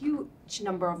create huge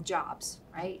number of jobs,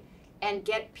 right? And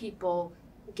get people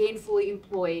gainfully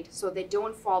employed so they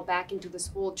don't fall back into this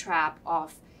whole trap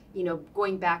of, you know,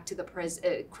 going back to the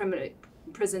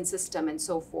prison system and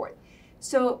so forth.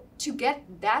 So to get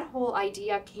that whole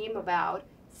idea came about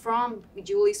from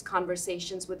Julie's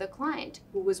conversations with a client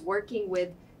who was working with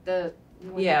the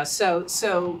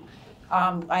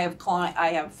I have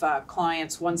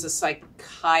clients. One's a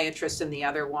psychiatrist, and the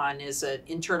other one is an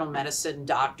internal medicine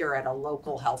doctor at a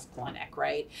local health clinic,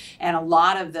 right? And a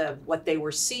lot of what they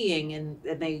were seeing, and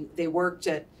they worked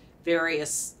at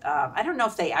various. I don't know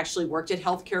if they actually worked at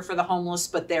healthcare for the homeless,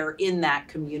 but they're in that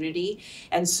community,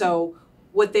 and so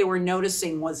what they were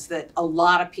noticing was that a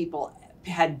lot of people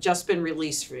had just been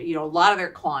released. A lot of their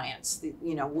clients,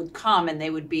 would come and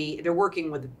they're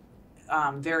working with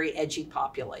very edgy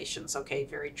populations, okay,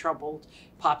 very troubled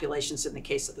populations in the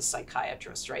case of the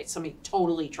psychiatrist, right? Somebody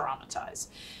totally traumatized.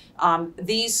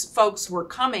 These folks were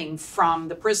coming from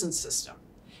the prison system,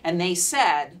 and they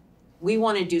said, we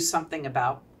want to do something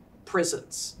about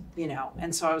prisons,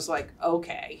 and so I was like,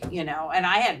 okay, and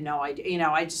I had no idea,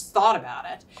 I just thought about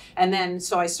it. And then,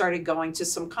 so I started going to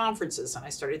some conferences, and I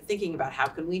started thinking about how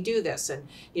can we do this? And,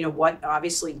 what,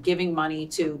 obviously giving money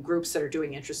to groups that are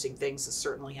doing interesting things is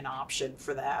certainly an option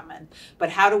for them.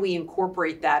 But how do we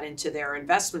incorporate that into their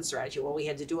investment strategy? Well, we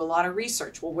had to do a lot of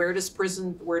research. Well, where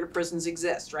do prisons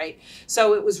exist, right?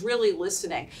 So it was really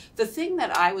listening. The thing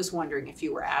that I was wondering if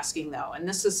you were asking though, and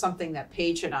this is something that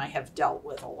Paige and I have dealt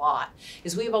with a lot,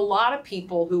 is we have a lot of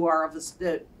people who are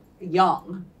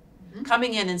young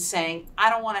coming in and saying, I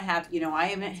don't want to have, I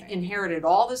have inherited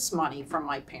all this money from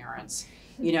my parents.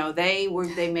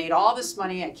 They made all this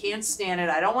money. I can't stand it.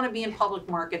 I don't want to be in public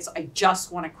markets. I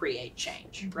just want to create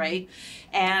change, right?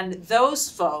 And those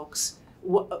folks,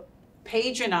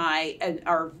 Paige and I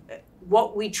are,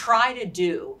 what we try to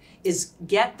do is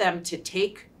get them to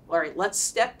take, all right, let's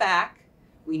step back.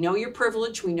 We know you're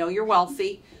privileged. We know you're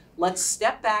wealthy. Let's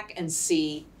step back and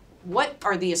see what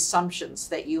are the assumptions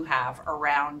that you have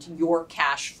around your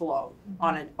cash flow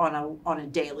on a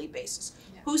daily basis.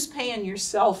 Yeah. Who's paying your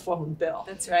cell phone bill?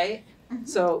 That's right.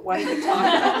 So why don't you talk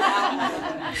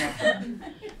about that?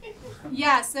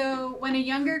 Yeah, so when a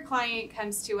younger client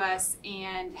comes to us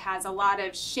and has a lot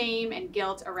of shame and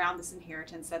guilt around this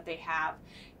inheritance that they have,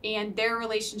 and their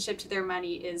relationship to their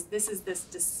money is, this is this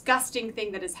disgusting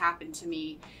thing that has happened to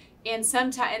me. And so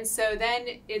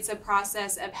then it's a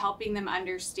process of helping them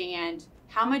understand,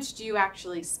 how much do you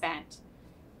actually spend?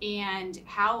 And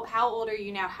how old are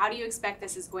you now? How do you expect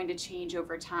this is going to change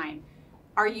over time?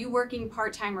 Are you working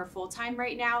part-time or full-time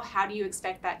right now? How do you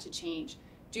expect that to change?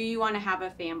 Do you want to have a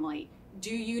family?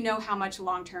 Do you know how much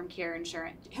long-term care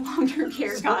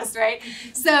costs, right?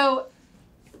 So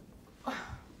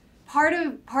part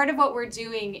of what we're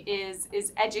doing is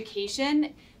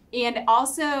education, and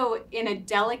also in a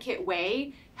delicate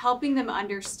way, helping them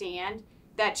understand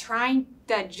that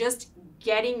just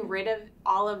getting rid of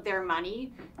all of their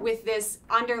money with this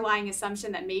underlying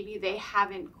assumption that maybe they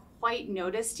haven't quite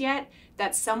noticed yet,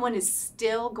 that someone is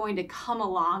still going to come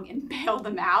along and bail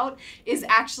them out, is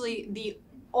actually the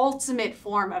ultimate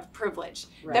form of privilege.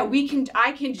 Right. That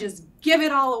I can just give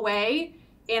it all away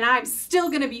and I'm still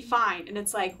gonna be fine. And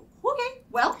it's like, okay,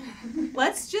 well,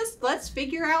 let's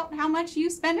figure out how much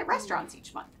you spend at restaurants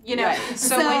each month, Right.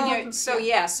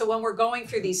 So when we're going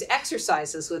through these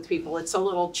exercises with people, it's a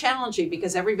little challenging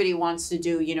because everybody wants to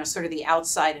do, sort of the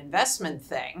outside investment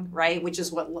thing, right? Which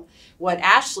is what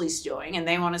Ashley's doing, and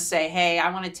they want to say, hey,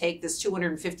 I want to take this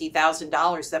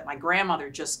 $250,000 that my grandmother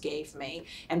just gave me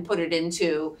and put it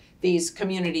into these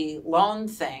community loan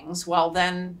things. Well,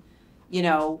 then,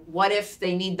 what if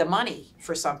they need the money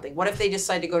for something? What if they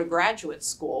decide to go to graduate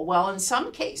school? Well, in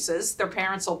some cases, their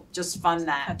parents will just fund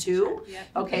that too. Yep.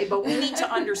 Okay, but we need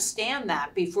to understand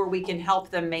that before we can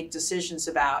help them make decisions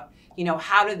about,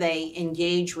 how do they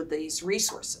engage with these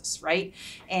resources, right?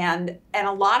 And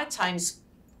a lot of times,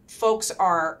 folks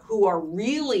who are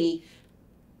really,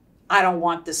 I don't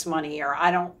want this money, or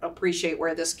I don't appreciate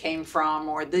where this came from,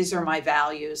 or these are my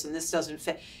values and this doesn't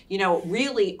fit,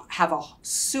 really have a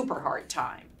super hard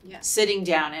time sitting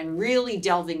down and really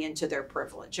delving into their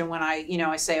privilege. And when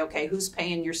I say, okay, who's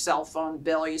paying your cell phone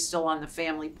bill? Are you still on the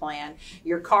family plan?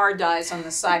 Your car dies on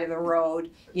the side of the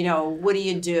road. What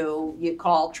do? You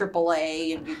call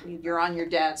AAA and you're on your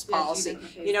dad's policy.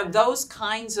 Those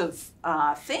kinds of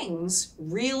things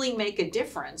really make a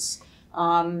difference.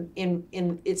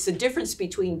 It's the difference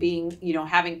between being,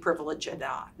 having privilege and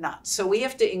not. So we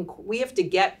have to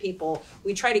get people,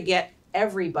 we try to get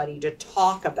everybody to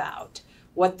talk about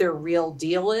what their real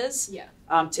deal is,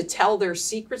 to tell their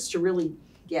secrets, to really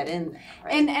get in there.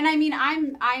 Right? And I mean,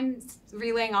 I'm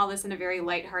relaying all this in a very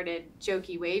lighthearted,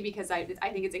 jokey way, because I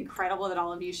think it's incredible that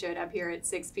all of you showed up here at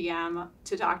 6 p.m.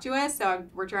 to talk to us. So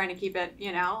we're trying to keep it, a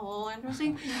little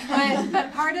interesting.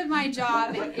 But part of my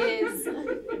job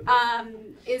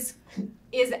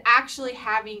is actually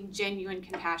having genuine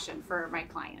compassion for my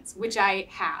clients, which I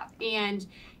have. And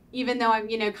even though I'm,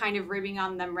 kind of ribbing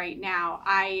on them right now,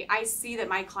 I see that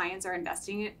my clients are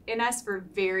investing in us for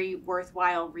very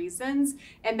worthwhile reasons,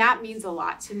 and that means a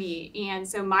lot to me. And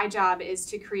so my job is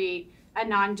to create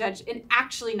an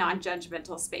actually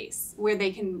non-judgmental space where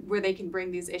they can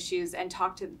bring these issues and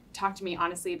talk to me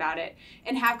honestly about it,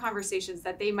 and have conversations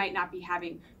that they might not be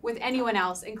having with anyone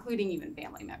else, including even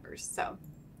family members. So,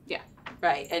 yeah.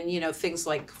 Right, and things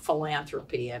like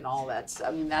philanthropy and all that.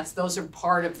 I mean, those are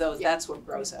part of those. That's what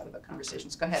grows out of the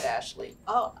conversations. Go ahead, Ashley.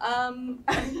 Oh, I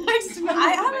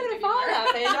haven't even followed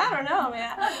that page. I don't know,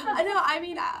 man.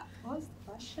 What was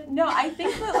the question? No, I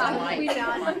think that we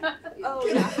done. Oh,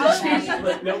 yeah.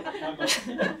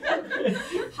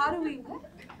 How do we?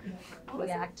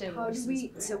 Reactive.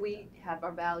 So we have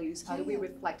our values. How do we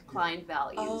reflect client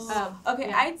values? Okay,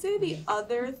 yeah. I'd say the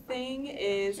other thing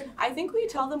is, I think we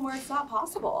tell them where it's not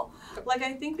possible.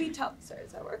 I think we tell, sorry,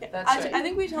 is that working? I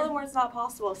think we tell them where it's not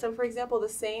possible. So for example, the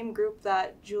same group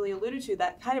that Julie alluded to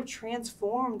that kind of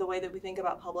transformed the way that we think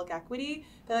about public equity,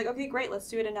 they're like, okay, great, let's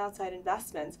do it in outside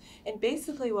investments. And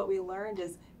basically what we learned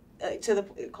is, to the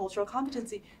cultural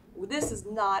competency, this is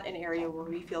not an area where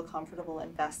we feel comfortable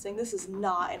investing. This is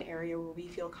not an area where we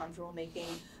feel comfortable making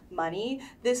money,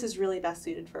 this is really best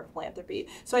suited for philanthropy.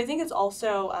 So I think it's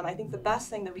also, I think the best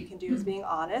thing that we can do is being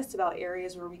honest about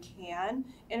areas where we can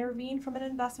intervene from an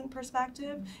investment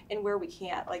perspective and where we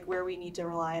can't, like where we need to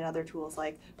rely on other tools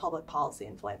like public policy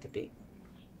and philanthropy.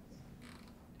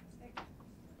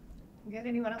 Good.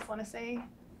 Anyone else want to say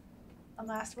a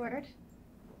last word?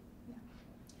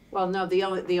 Well, no,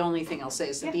 the only thing I'll say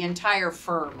is that the entire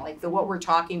firm, like what we're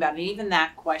talking about, and even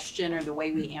that question or the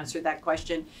way we answered that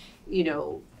question,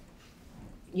 all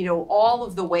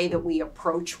of the way that we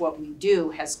approach what we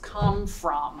do has come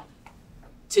from,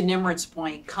 to Nimrit's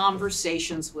point,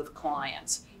 conversations with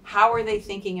clients. How are they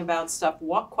thinking about stuff?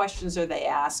 What questions are they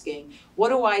asking? What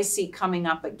do I see coming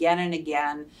up again and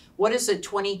again? What is a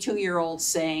 22-year-old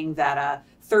saying that a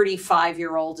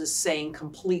 35-year-old is saying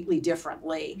completely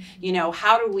differently?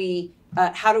 How do we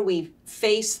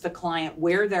face the client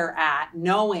where they're at,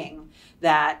 knowing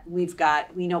that we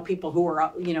know people who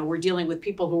are, we're dealing with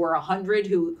people who are 100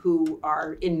 who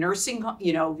are in nursing,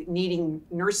 needing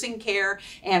nursing care,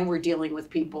 and we're dealing with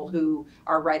people who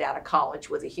are right out of college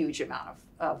with a huge amount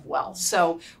of wealth.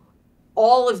 So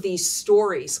all of these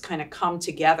stories kind of come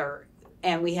together.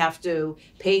 And we have to,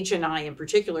 Paige and I in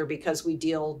particular, because we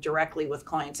deal directly with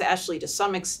clients, Ashley to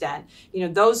some extent,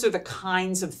 those are the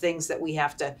kinds of things that we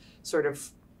have to sort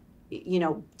of,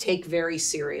 take very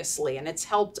seriously. And it's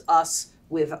helped us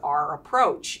with our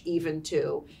approach, even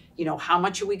to, how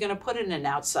much are we going to put in an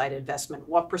outside investment?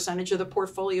 What percentage of the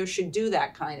portfolio should do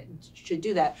that?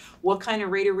 What kind of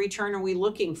rate of return are we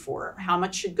looking for? How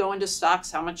much should go into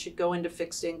stocks? How much should go into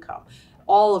fixed income?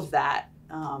 All of that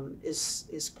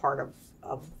is part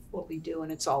of what we do,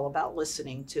 and it's all about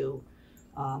listening to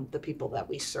the people that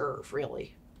we serve,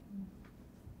 really.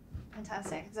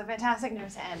 Fantastic. It's a fantastic note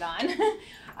to end on.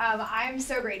 I'm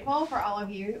so grateful for all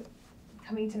of you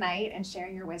coming tonight and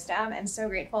sharing your wisdom, and so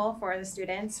grateful for the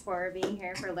students for being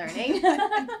here, for learning.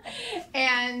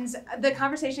 And the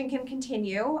conversation can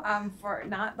continue for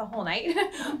not the whole night,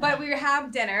 but we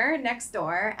have dinner next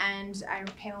door, and our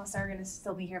panelists are going to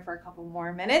still be here for a couple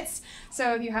more minutes.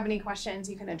 So if you have any questions,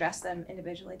 you can address them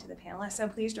individually to the panelists. So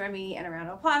please join me in a round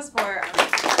of applause for